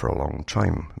worry for a long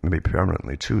time, maybe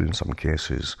permanently too in some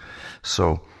cases.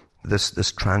 So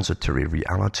this transitory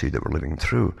reality that we're living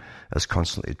through is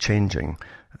constantly changing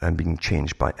and being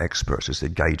changed by experts as they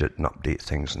guide it and update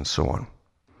things and so on.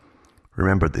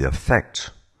 Remember, the effect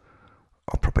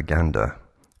of propaganda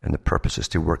and the purpose is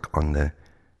to work on the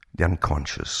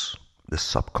unconscious, the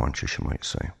subconscious, you might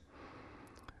say,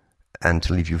 and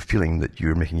to leave you feeling that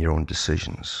you're making your own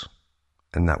decisions.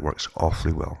 And that works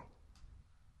awfully well.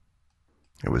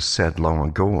 It was said long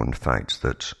ago, in fact,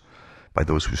 that by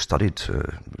those who studied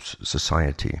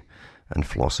society and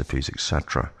philosophies,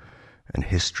 etc., and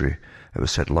history, it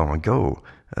was said long ago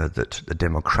that the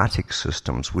democratic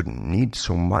systems wouldn't need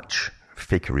so much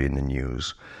fakery in the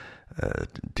news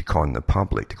to con the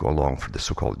public to go along for the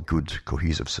so-called good,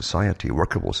 cohesive society,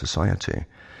 workable society.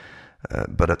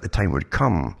 But at the time would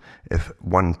come if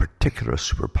one particular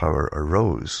superpower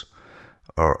arose,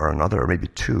 or another, or maybe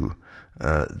two,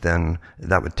 then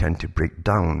that would tend to break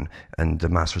down, and the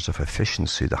masters of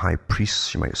efficiency, the high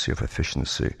priests, you might say, of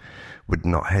efficiency, would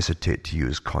not hesitate to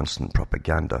use constant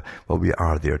propaganda. Well, we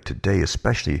are there today,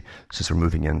 especially since we're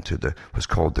moving into what's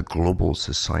called the global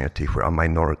society, where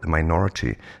the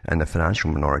minority, and the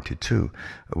financial minority too,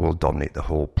 will dominate the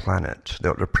whole planet.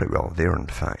 They're pretty well there, in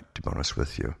fact, to be honest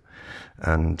with you.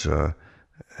 And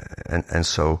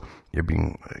so you're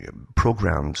being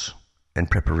programmed in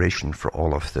preparation for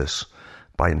all of this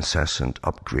by incessant,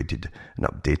 upgraded and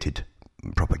updated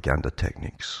propaganda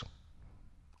techniques.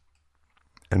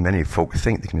 And many folk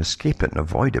think they can escape it and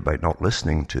avoid it by not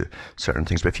listening to certain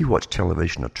things. But if you watch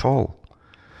television at all,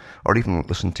 or even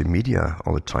listen to media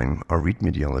all the time, or read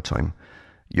media all the time,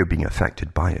 you're being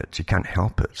affected by it. You can't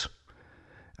help it.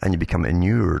 And you become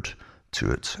inured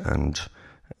to it.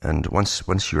 And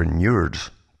once you're inured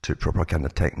to propaganda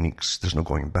techniques, there's no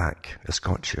going back. It's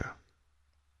got you.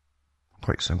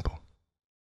 Quite simple.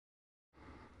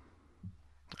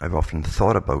 I've often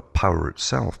thought about power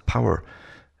itself. Power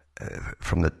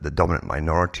from the dominant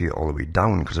minority all the way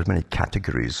down, because there's many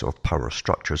categories of power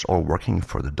structures all working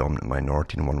for the dominant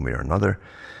minority in one way or another,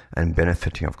 and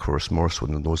benefiting, of course, more so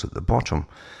than those at the bottom.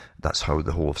 That's how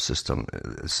the whole system,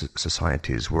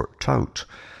 society is worked out.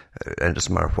 And it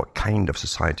doesn't matter what kind of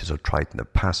societies are tried in the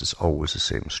past, it's always the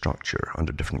same structure.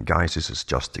 Under different guises, it's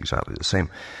just exactly the same.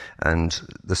 And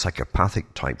the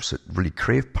psychopathic types that really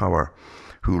crave power,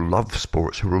 who love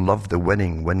sports, who love the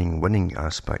winning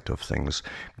aspect of things,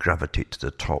 gravitate to the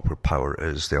top where power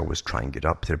is. They always try and get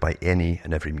up there by any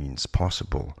and every means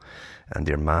possible. And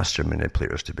they're master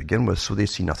manipulators to begin with, so they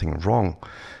see nothing wrong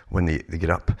when they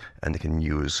get up and they can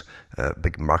use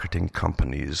big marketing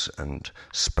companies and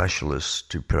specialists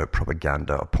to put out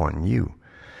propaganda upon you.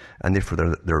 And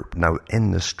therefore they're now in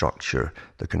the structure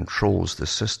that controls the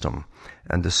system.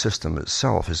 And the system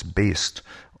itself is based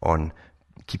on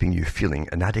keeping you feeling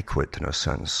inadequate in a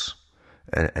sense,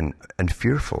 and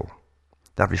fearful.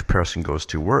 The average person goes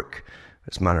to work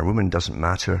It's man or woman, doesn't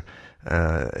matter.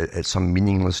 It's some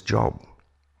meaningless job.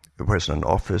 Whereas in an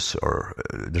office, or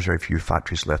there's very few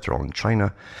factories left, they're all in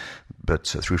China, but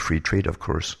through free trade, of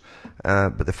course.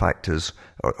 But the fact is,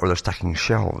 or they're stacking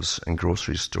shelves in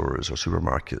grocery stores or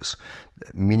supermarkets,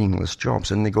 meaningless jobs.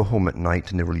 And they go home at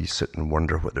night and they really sit and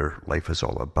wonder what their life is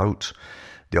all about.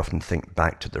 They often think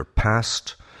back to their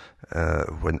past,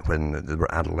 when they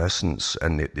were adolescents,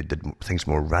 and they did things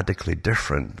more radically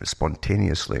different,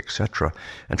 spontaneously, etc.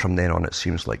 And from then on, it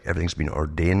seems like everything's been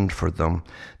ordained for them.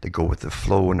 They go with the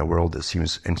flow in a world that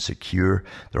seems insecure.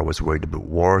 They're always worried about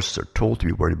wars. They're told to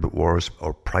be worried about wars,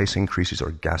 or price increases,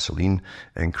 or gasoline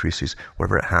increases,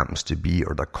 whatever it happens to be,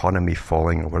 or the economy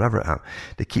falling, or whatever it happens.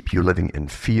 They keep you living in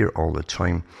fear all the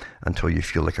time until you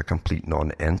feel like a complete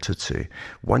non-entity.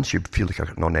 Once you feel like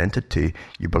a non-entity,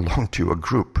 you belong to a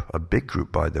group, a big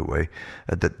group, by the way,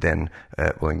 that then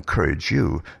will encourage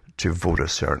you to vote a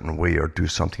certain way or do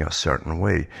something a certain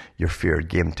way. You're fair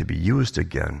game to be used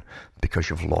again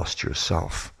because you've lost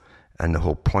yourself. And the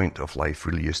whole point of life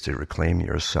really is to reclaim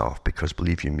yourself, because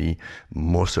believe you me,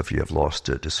 most of you have lost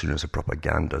it as soon as the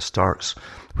propaganda starts,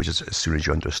 which is as soon as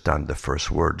you understand the first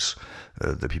words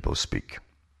that people speak.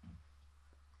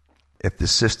 If the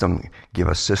system gave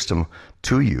a system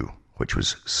to you which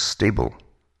was stable,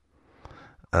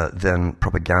 then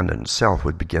propaganda itself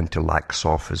would begin to lax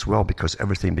off as well, because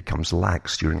everything becomes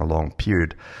lax during a long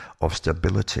period of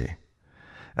stability.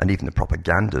 And even the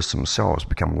propagandists themselves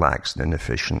become lax and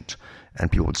inefficient, and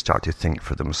people would start to think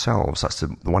for themselves. That's the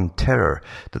one terror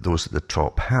that those at the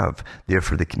top have.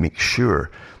 Therefore, they can make sure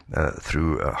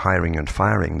through hiring and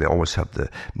firing, they always have the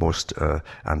most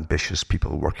ambitious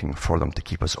people working for them to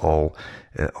keep us all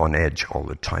on edge all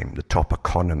the time. The top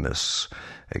economists,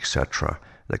 etc.,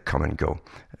 that come and go.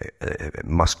 It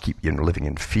must keep you living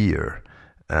in fear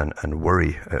and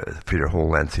worry for your whole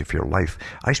length of your life.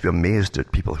 I used to be amazed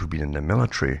at people who've been in the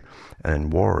military and in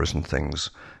wars and things.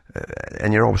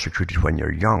 And you're always recruited when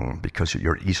you're young, because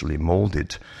you're easily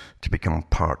molded to become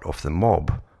part of the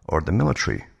mob or the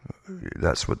military.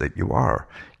 That's what you are.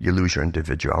 You lose your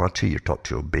individuality. You're taught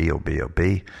to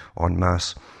obey en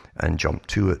masse and jump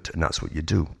to it, and that's what you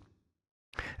do.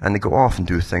 And they go off and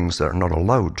do things that are not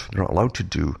allowed. They're not allowed to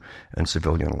do in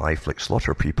civilian life, like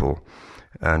slaughter people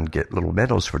and get little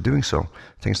medals for doing so.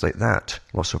 Things like that.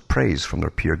 Lots of praise from their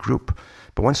peer group.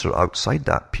 But once they're outside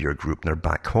that peer group and they're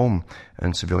back home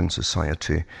in civilian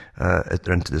society,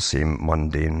 they're into the same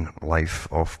mundane life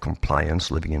of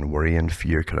compliance, living in worry and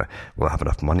fear. Will I have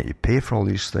enough money to pay for all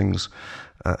these things?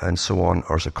 And so on.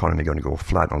 Or is the economy going to go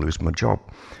flat and I'll lose my job?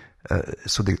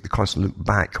 So they constantly look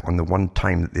back on the one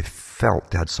time that they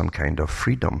felt they had some kind of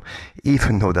freedom,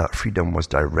 even though that freedom was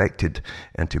directed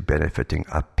into benefiting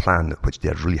a plan which they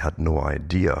had really had no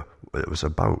idea what it was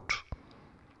about.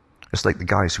 It's like the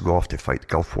guys who go off to fight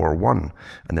Gulf War I,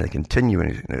 and then they continue, and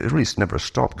it really never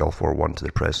stopped, Gulf War I, to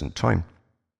the present time.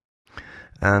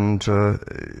 And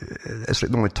it's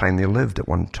like the only time they lived at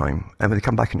one time. And when they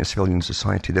come back into civilian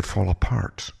society, they fall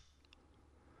apart.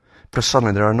 Because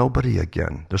suddenly they are nobody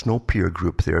again. There's no peer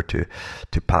group there to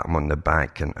pat them on the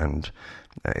back and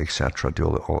etc.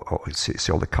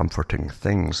 Say all the comforting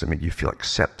things that make you feel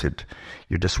accepted.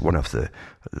 You're just one of the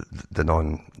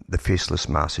faceless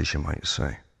masses, you might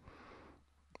say.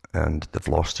 And they've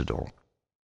lost it all.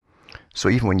 So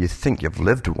even when you think you've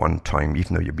lived one time,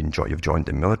 even though you've joined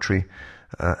the military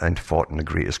and fought in the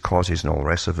greatest causes and all the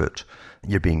rest of it,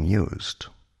 you're being used.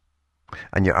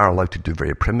 And you are allowed to do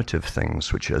very primitive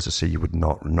things, which, as I say, you would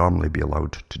not normally be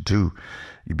allowed to do.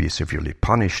 You'd be severely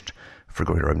punished for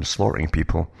going around and slaughtering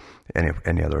people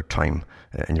any other time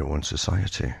in your own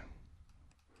society.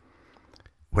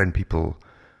 When people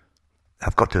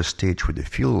have got to a stage where they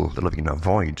feel they're living in a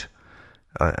void,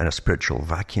 and a spiritual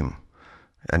vacuum,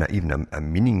 and even a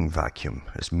meaning vacuum,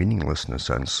 it's meaningless in a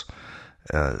sense,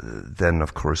 then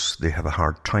of course they have a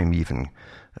hard time even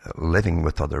living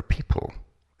with other people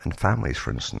and families,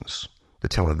 for instance. The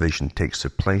television takes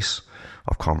the place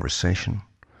of conversation.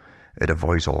 It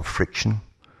avoids all friction,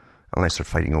 unless they're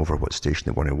fighting over what station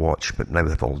they want to watch. But now they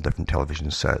have all different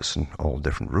television sets and all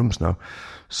different rooms now,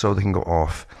 so they can go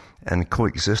off and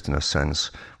coexist in a sense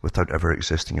without ever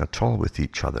existing at all with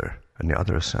each other in the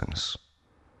other sense.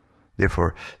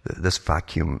 Therefore, this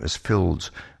vacuum is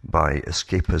filled by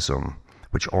escapism,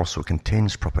 which also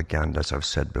contains propaganda, as I've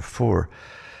said before.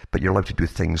 But you're allowed to do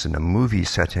things in a movie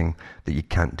setting that you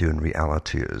can't do in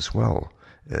reality as well.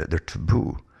 They're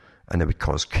taboo. And it would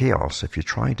cause chaos if you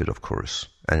tried it, of course.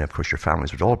 And of course your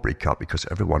families would all break up because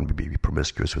everyone would be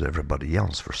promiscuous with everybody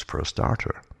else for a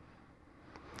starter.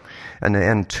 And in the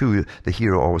end, too, the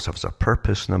hero always has a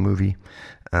purpose in a movie.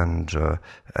 and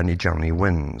he generally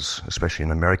wins, especially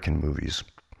in American movies,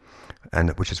 and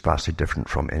which is vastly different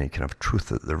from any kind of truth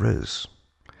that there is.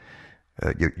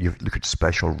 You look at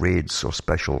special raids or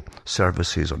special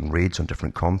services on raids on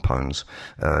different compounds.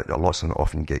 Lots of them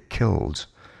often get killed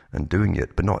in doing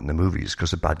it, but not in the movies,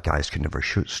 because the bad guys can never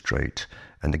shoot straight,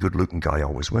 and the good-looking guy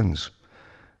always wins.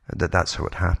 That's how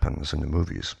it happens in the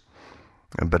movies.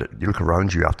 But you look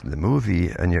around you after the movie,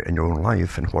 and you're in your own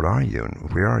life, and what are you,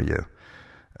 and where are you?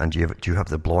 And do you have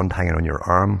the blonde hanging on your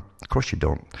arm? Of course you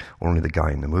don't. Only the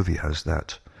guy in the movie has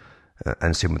that.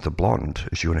 And same with the blonde.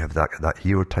 Is she going to have that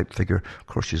hero type figure? Of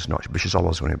course she's not, but she's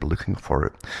always going to be looking for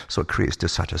it. So it creates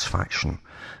dissatisfaction,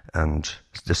 and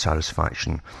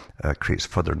dissatisfaction creates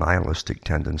further nihilistic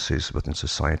tendencies within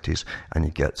societies, and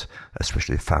you get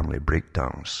especially family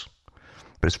breakdowns.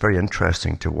 But it's very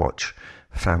interesting to watch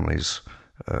families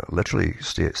literally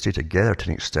stay together to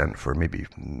an extent for maybe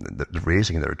the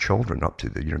raising their children up to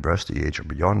the university age or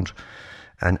beyond,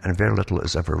 and very little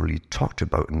is ever really talked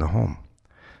about in the home,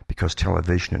 because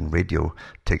television and radio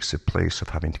takes the place of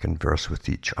having to converse with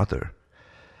each other.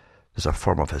 There's a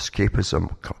form of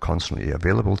escapism constantly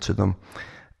available to them,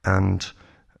 and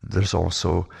there's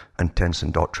also intense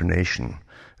indoctrination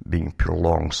being put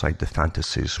alongside the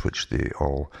fantasies which they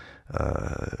all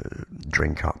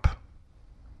drink up.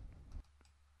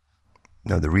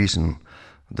 Now, the reason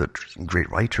that great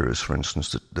writers, for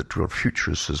instance, that were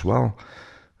futurists as well,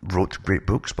 wrote great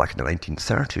books back in the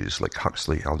 1930s, like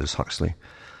Huxley, Aldous Huxley,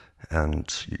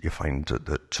 and you find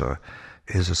that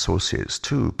his associates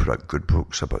too put out good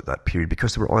books about that period,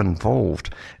 because they were all involved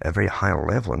at a very high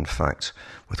level, in fact,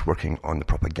 with working on the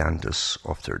propagandists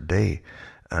of their day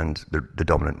and the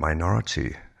dominant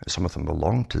minority. Some of them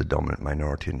belonged to the dominant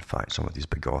minority, in fact, some of these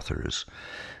big authors.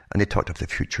 And they talked of the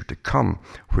future to come,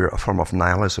 where a form of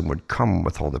nihilism would come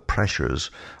with all the pressures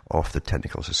of the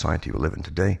technical society we live in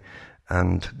today.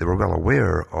 And they were well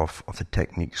aware of the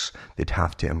techniques they'd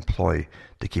have to employ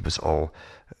to keep us all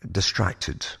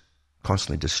distracted,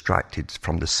 constantly distracted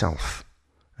from the self.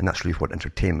 And that's really what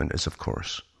entertainment is, of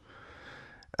course.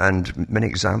 And many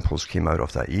examples came out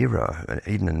of that era.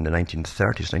 Even in the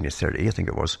 1930s, 1938, I think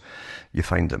it was, you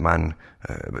find a man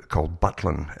called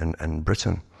Butlin in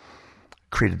Britain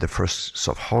created the first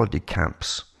sort of holiday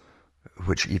camps,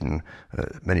 which even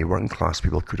many working class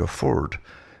people could afford.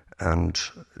 And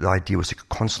the idea was to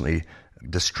constantly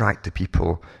distract the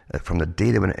people from the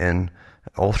day they went in,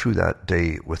 all through that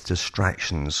day, with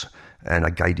distractions and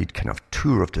a guided kind of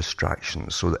tour of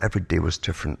distractions, so that every day was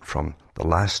different from the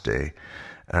last day,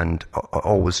 and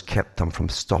always kept them from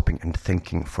stopping and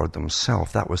thinking for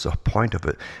themselves. That was the point of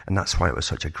it, and that's why it was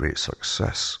such a great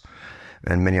success.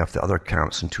 And many of the other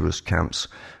camps and tourist camps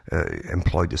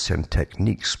employed the same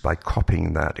techniques by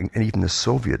copying that. And even the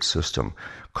Soviet system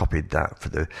copied that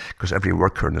because every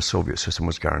worker in the Soviet system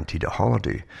was guaranteed a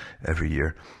holiday every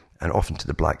year, and often to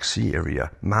the Black Sea area,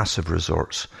 massive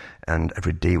resorts, and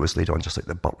every day was laid on just like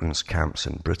the Butlin's camps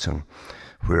in Britain,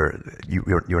 where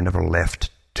you're never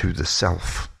left to the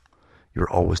self.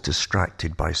 You're always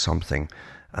distracted by something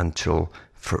until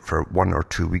for 1 or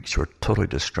 2 weeks you're totally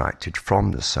distracted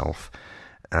from the self,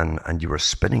 and you were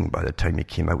spinning by the time you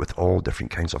came out with all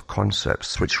different kinds of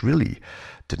concepts, which really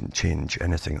didn't change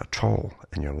anything at all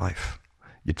in your life.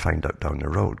 You'd find out down the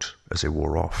road as they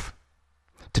wore off.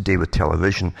 Today with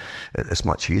television, it's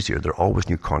much easier. There are always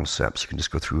new concepts. You can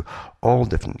just go through all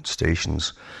different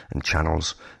stations and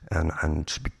channels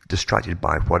and be distracted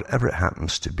by whatever it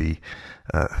happens to be,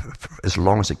 as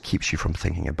long as it keeps you from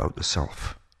thinking about the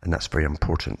self. And that's very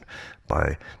important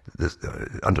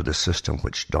under the system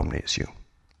which dominates you.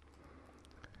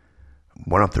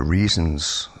 One of the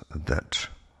reasons that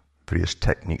various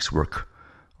techniques work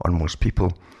on most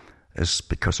people is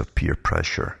because of peer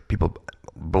pressure. People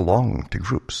belong to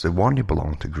groups. They want to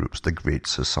belong to groups, the great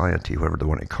society, whatever they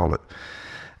want to call it.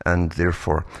 And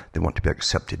therefore, they want to be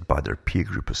accepted by their peer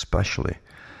group especially.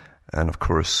 And of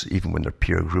course, even when their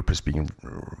peer group is being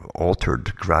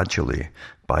altered gradually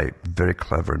by very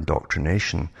clever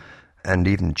indoctrination, and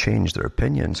even change their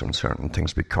opinions on certain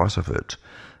things because of it,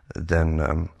 then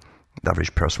the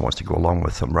average person wants to go along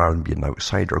with them rather than be an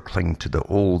outsider or cling to the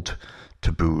old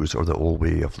taboos or the old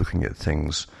way of looking at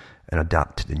things and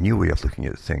adapt to the new way of looking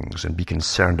at things and be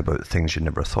concerned about things you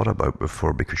never thought about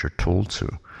before because you're told to.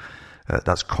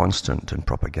 That's constant in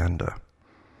propaganda.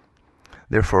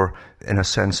 Therefore, in a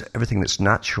sense, everything that's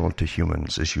natural to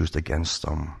humans is used against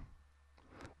them.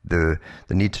 the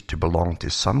need to belong to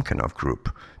some kind of group,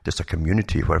 just a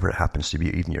community, whatever it happens to be,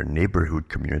 even your neighborhood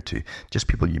community, just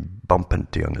people you bump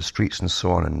into on the streets and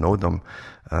so on and know them,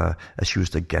 is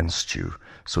used against you,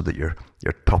 so that your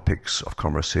topics of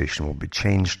conversation will be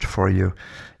changed for you.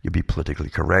 You'll be politically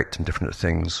correct in different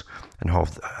things and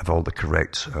have all the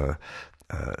correct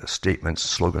statements,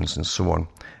 slogans, and so on.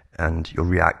 And you'll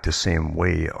react the same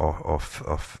way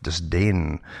of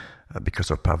disdain because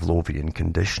of Pavlovian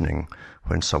conditioning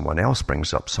when someone else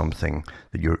brings up something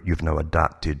that you've now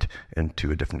adapted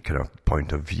into a different kind of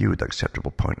point of view, the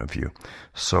acceptable point of view.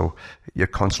 So you're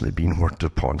constantly being worked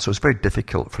upon. So it's very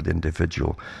difficult for the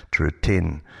individual to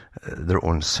retain their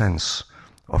own sense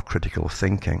of critical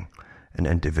thinking and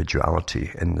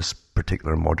individuality in this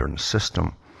particular modern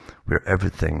system where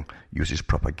everything uses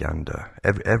propaganda.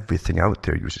 Everything out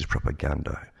there uses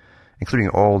propaganda, including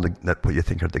all what you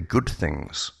think are the good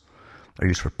things are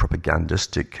used for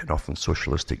propagandistic and often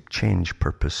socialistic change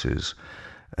purposes,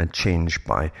 and change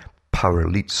by power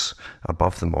elites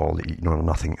above them all that you know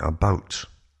nothing about.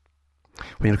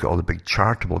 When you look at all the big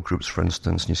charitable groups, for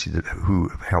instance, and you see who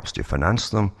helps to finance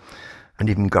them, and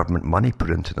even government money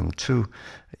put into them too,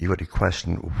 you've got to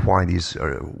question why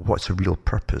what's the real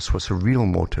purpose, what's the real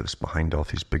motives behind all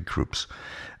these big groups.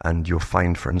 And you'll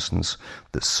find, for instance,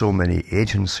 that so many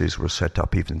agencies were set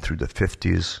up even through the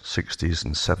 50s, 60s,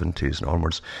 and 70s and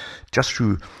onwards, just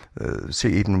through,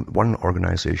 say, even one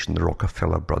organization, the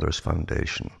Rockefeller Brothers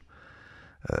Foundation.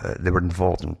 They were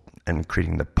involved in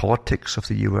creating the politics of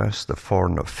the U.S., the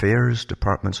foreign affairs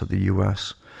departments of the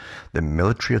U.S., the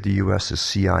military of the U.S., the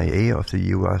CIA of the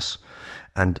U.S.,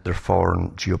 and their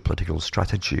foreign geopolitical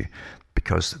strategy,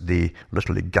 because they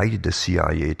literally guided the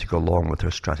CIA to go along with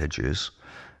their strategies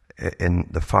in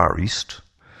the Far East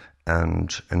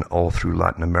and all through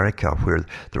Latin America, where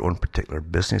their own particular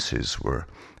businesses were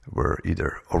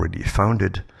either already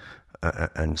founded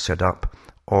and set up,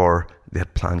 or they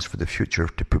had plans for the future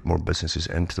to put more businesses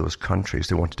into those countries.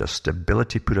 They wanted a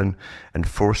stability put in,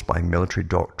 enforced by military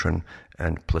doctrine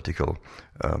and political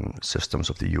systems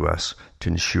of the U.S. to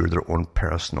ensure their own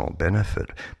personal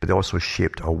benefit. But they also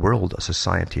shaped a world, a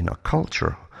society, and a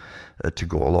culture to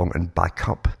go along and back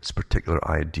up this particular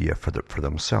idea for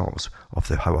themselves of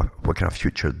what kind of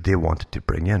future they wanted to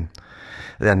bring in.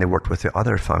 And then they worked with the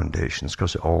other foundations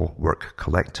because they all work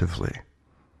collectively.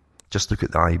 Just look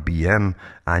at the IBM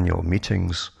annual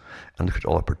meetings and look at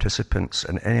all the participants,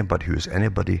 and anybody who is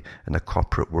anybody in the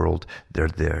corporate world, they're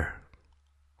there.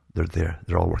 They're there.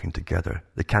 They're all working together.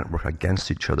 They can't work against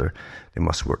each other. They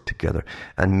must work together.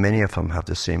 And many of them have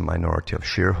the same minority of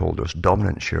shareholders,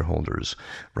 dominant shareholders,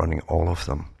 running all of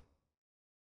them.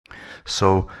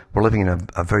 So we're living in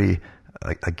a very,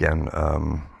 again,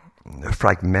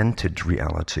 fragmented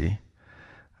reality.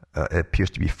 It appears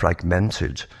to be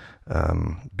fragmented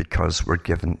because we're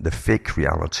given the fake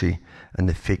reality, and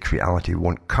the fake reality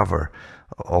won't cover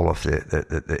all of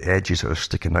the edges that are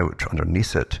sticking out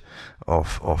underneath it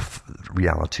of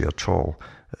reality at all.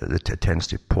 It tends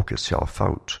to poke itself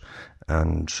out,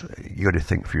 and you got to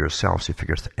think for yourself to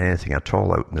figure anything at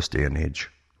all out in this day and age.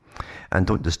 And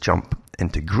don't just jump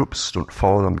into groups. Don't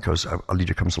follow them because a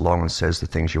leader comes along and says the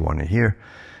things you want to hear.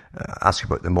 Ask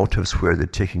about the motives, where they're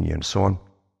taking you, and so on.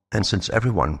 And since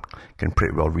everyone can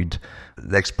pretty well read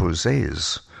the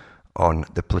exposés on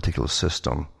the political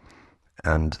system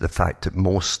and the fact that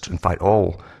most, in fact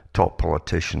all top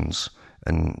politicians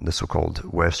in the so-called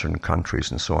Western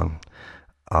countries and so on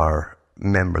are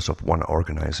members of one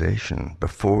organization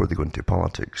before they go into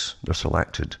politics. They're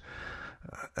selected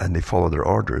and they follow their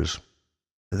orders.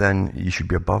 Then you should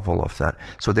be above all of that.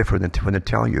 So therefore, when they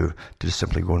tell you to just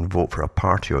simply go and vote for a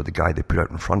party or the guy they put out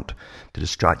in front to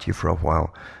distract you for a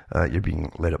while, you're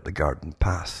being led up the garden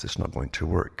path. It's not going to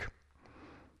work,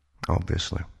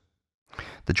 obviously.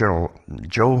 The General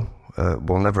Joe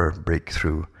will never break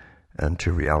through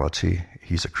into reality.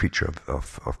 He's a creature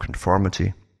of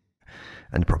conformity,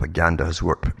 and propaganda has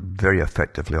worked very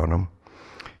effectively on him.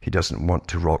 He doesn't want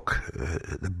to rock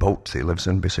the boat that he lives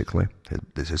in, basically.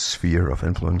 There's his sphere of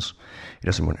influence. He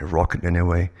doesn't want to rock it in any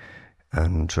way.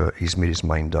 And he's made his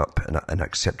mind up and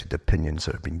accepted the opinions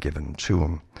that have been given to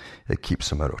him. It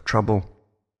keeps him out of trouble.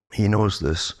 He knows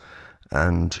this,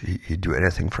 and he'd do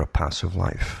anything for a passive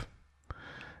life.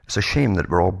 It's a shame that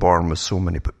we're all born with so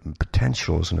many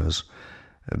potentials in us,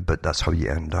 but that's how you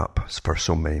end up. It's for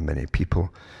so many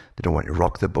people. They don't want to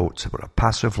rock the boat. They want a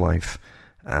passive life,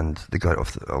 and they got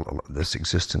off this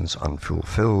existence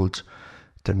unfulfilled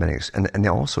to many extent. And they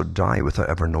also die without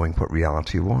ever knowing what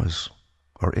reality was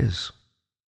or is.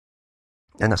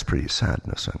 And that's pretty sad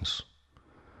in a sense.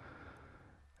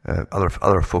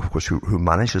 Other folk, of course, who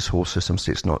manage this whole system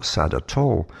say it's not sad at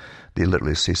all. They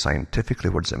literally say scientifically,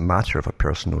 what does it matter if a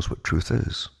person knows what truth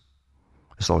is?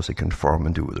 As long as they conform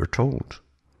and do what they're told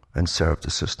and serve the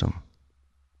system.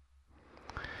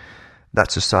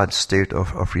 That's a sad state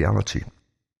of reality.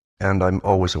 And I'm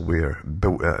always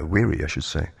wary, I should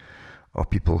say, of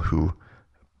people who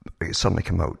suddenly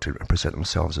come out to present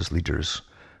themselves as leaders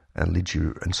and lead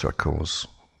you in circles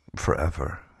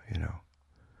forever, you know.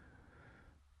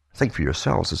 Think for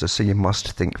yourselves. As I say, you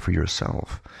must think for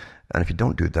yourself. And if you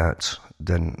don't do that,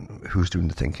 then who's doing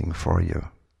the thinking for you?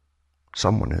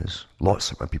 Someone is.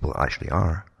 Lots of people actually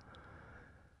are.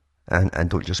 And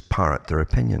don't just parrot their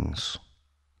opinions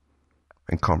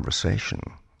in conversation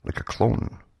like a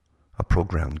clone, a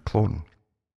programmed clone.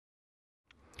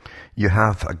 You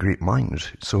have a great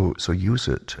mind, so use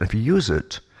it. And if you use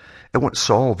it, it won't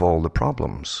solve all the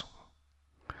problems.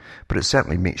 But it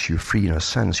certainly makes you free in a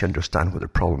sense. You understand what the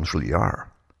problems really are.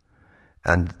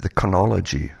 And the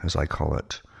chronology, as I call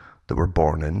it, that we're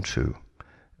born into,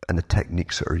 and the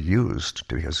techniques that are used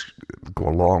to go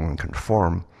along and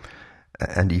conform,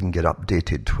 and even get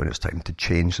updated when it's time to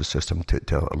change the system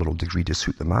to a little degree to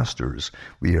suit the masters.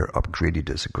 We are upgraded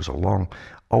as it goes along.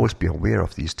 Always be aware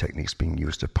of these techniques being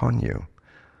used upon you.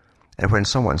 And when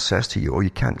someone says to you, oh, you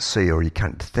can't say or you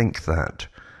can't think that,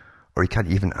 or you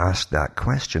can't even ask that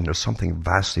question, there's something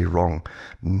vastly wrong,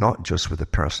 not just with the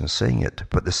person saying it,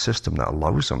 but the system that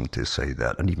allows them to say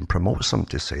that and even promotes them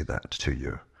to say that to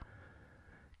you.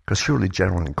 Because surely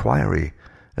general inquiry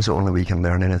is the only way you can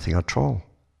learn anything at all.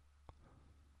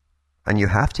 And you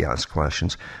have to ask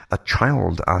questions. A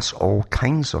child asks all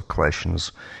kinds of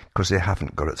questions because they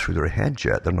haven't got it through their head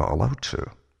yet. They're not allowed to.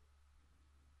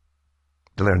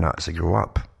 They learn that as they grow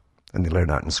up, and they learn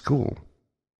that in school.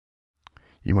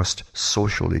 You must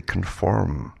socially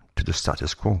conform to the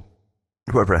status quo,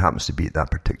 whoever it happens to be at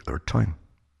that particular time.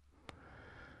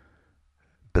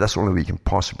 But that's the only way you can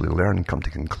possibly learn and come to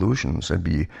conclusions and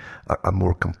be a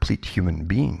more complete human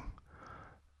being,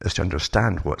 is to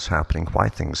understand what's happening, why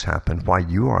things happen, why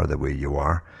you are the way you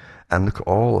are, and look at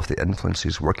all of the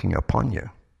influences working upon you.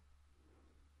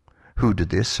 Who did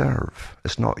they serve?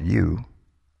 It's not you.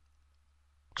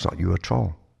 It's not you at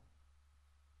all.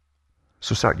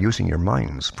 So start using your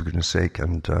minds, for goodness sake,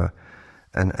 and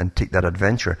take that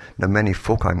adventure. Now, many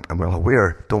folk, I'm well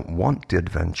aware, don't want the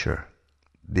adventure.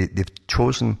 They've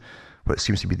chosen what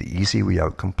seems to be the easy way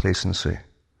out, complacency.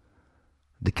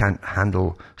 They can't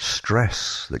handle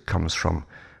stress that comes from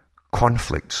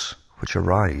conflicts which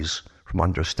arise from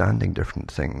understanding different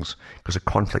things, because a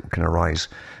conflict can arise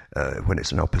when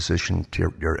it's in opposition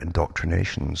to your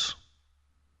indoctrinations.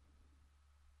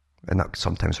 And that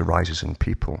sometimes arises in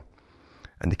people,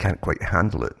 and they can't quite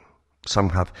handle it. Some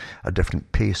have a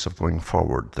different pace of going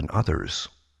forward than others.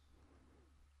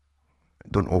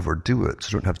 Don't overdo it,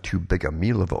 so don't have too big a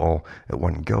meal of it all at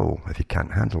one go if you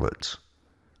can't handle it.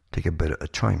 Take a bit at a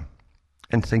time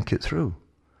and think it through.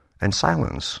 In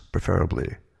silence,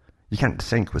 preferably. You can't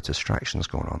think with distractions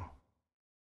going on.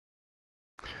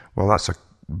 Well, that's a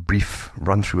brief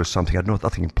run through of something. I had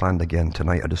nothing planned again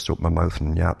tonight. I just opened my mouth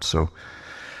and yapped, so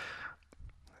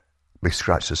we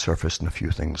scratched the surface in a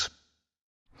few things.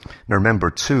 Now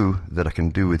remember too that I can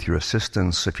do with your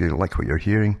assistance if you like what you're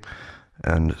hearing,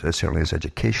 and it certainly is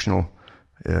educational.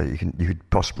 You could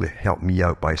possibly help me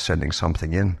out by sending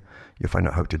something in. You'll find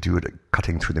out how to do it at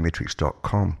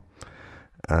cuttingthroughthematrix.com.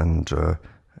 And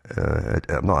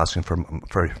I'm not asking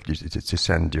for you to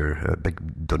send your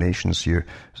big donations here.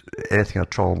 Anything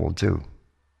at all will do.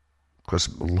 Because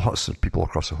lots of people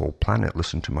across the whole planet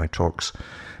listen to my talks.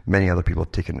 Many other people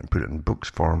have taken it and put it in books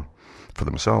form for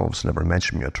themselves, never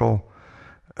mentioned me at all.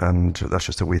 And that's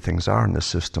just the way things are in this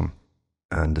system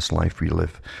and this life we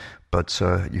live. But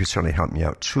you can certainly help me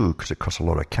out too, because it costs a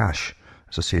lot of cash,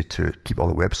 as I say, to keep all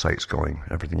the websites going,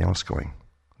 everything else going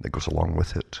that goes along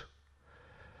with it.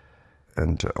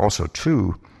 And also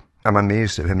too, I'm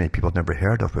amazed at how many people I've never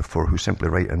heard of before who simply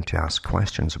write in to ask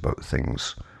questions about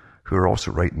things, who are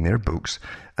also writing their books,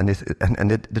 and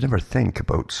they never think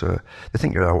about, they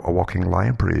think you're a walking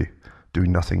library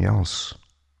doing nothing else.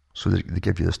 So they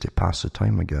give you this to pass the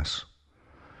time, I guess.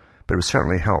 But it would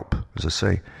certainly help, as I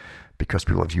say, because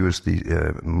people have used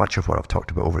much of what I've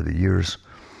talked about over the years,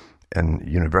 and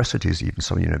universities, even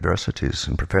some universities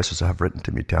and professors have written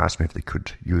to me to ask me if they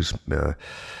could use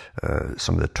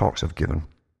some of the talks I've given.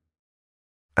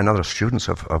 And other students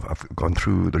have gone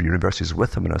through their universities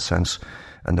with them, in a sense,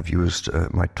 and have used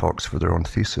my talks for their own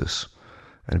thesis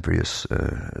and various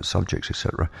subjects,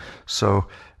 etc. So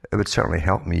it would certainly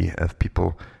help me if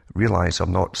people realize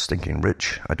I'm not stinking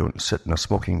rich. I don't sit in a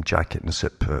smoking jacket and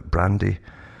sip brandy.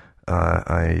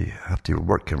 I have to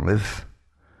work and live,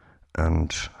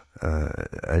 and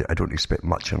I don't expect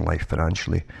much in life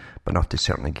financially, but enough to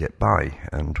certainly get by.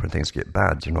 And when things get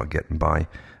bad, you're not getting by,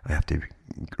 I have to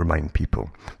remind people.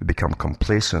 We become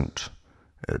complacent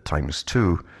at times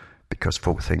too, because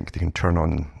folk think they can turn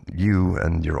on you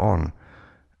and you're on,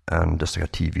 and just like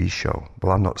a TV show.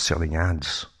 Well, I'm not selling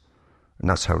ads. And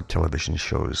that's how television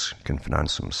shows can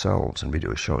finance themselves, and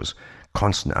radio shows.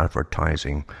 Constant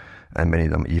advertising, and many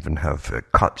of them even have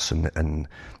cuts and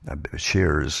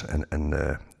shares and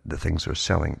the things they're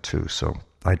selling too. So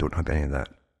I don't have any of that.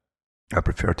 I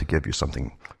prefer to give you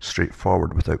something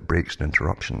straightforward without breaks and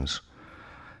interruptions,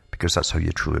 because that's how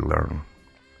you truly learn.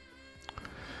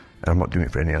 And I'm not doing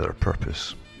it for any other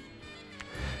purpose.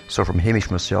 So from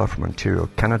Hamish myself from Ontario,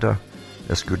 Canada,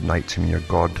 it's good night, and your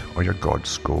God or your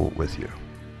gods go with you.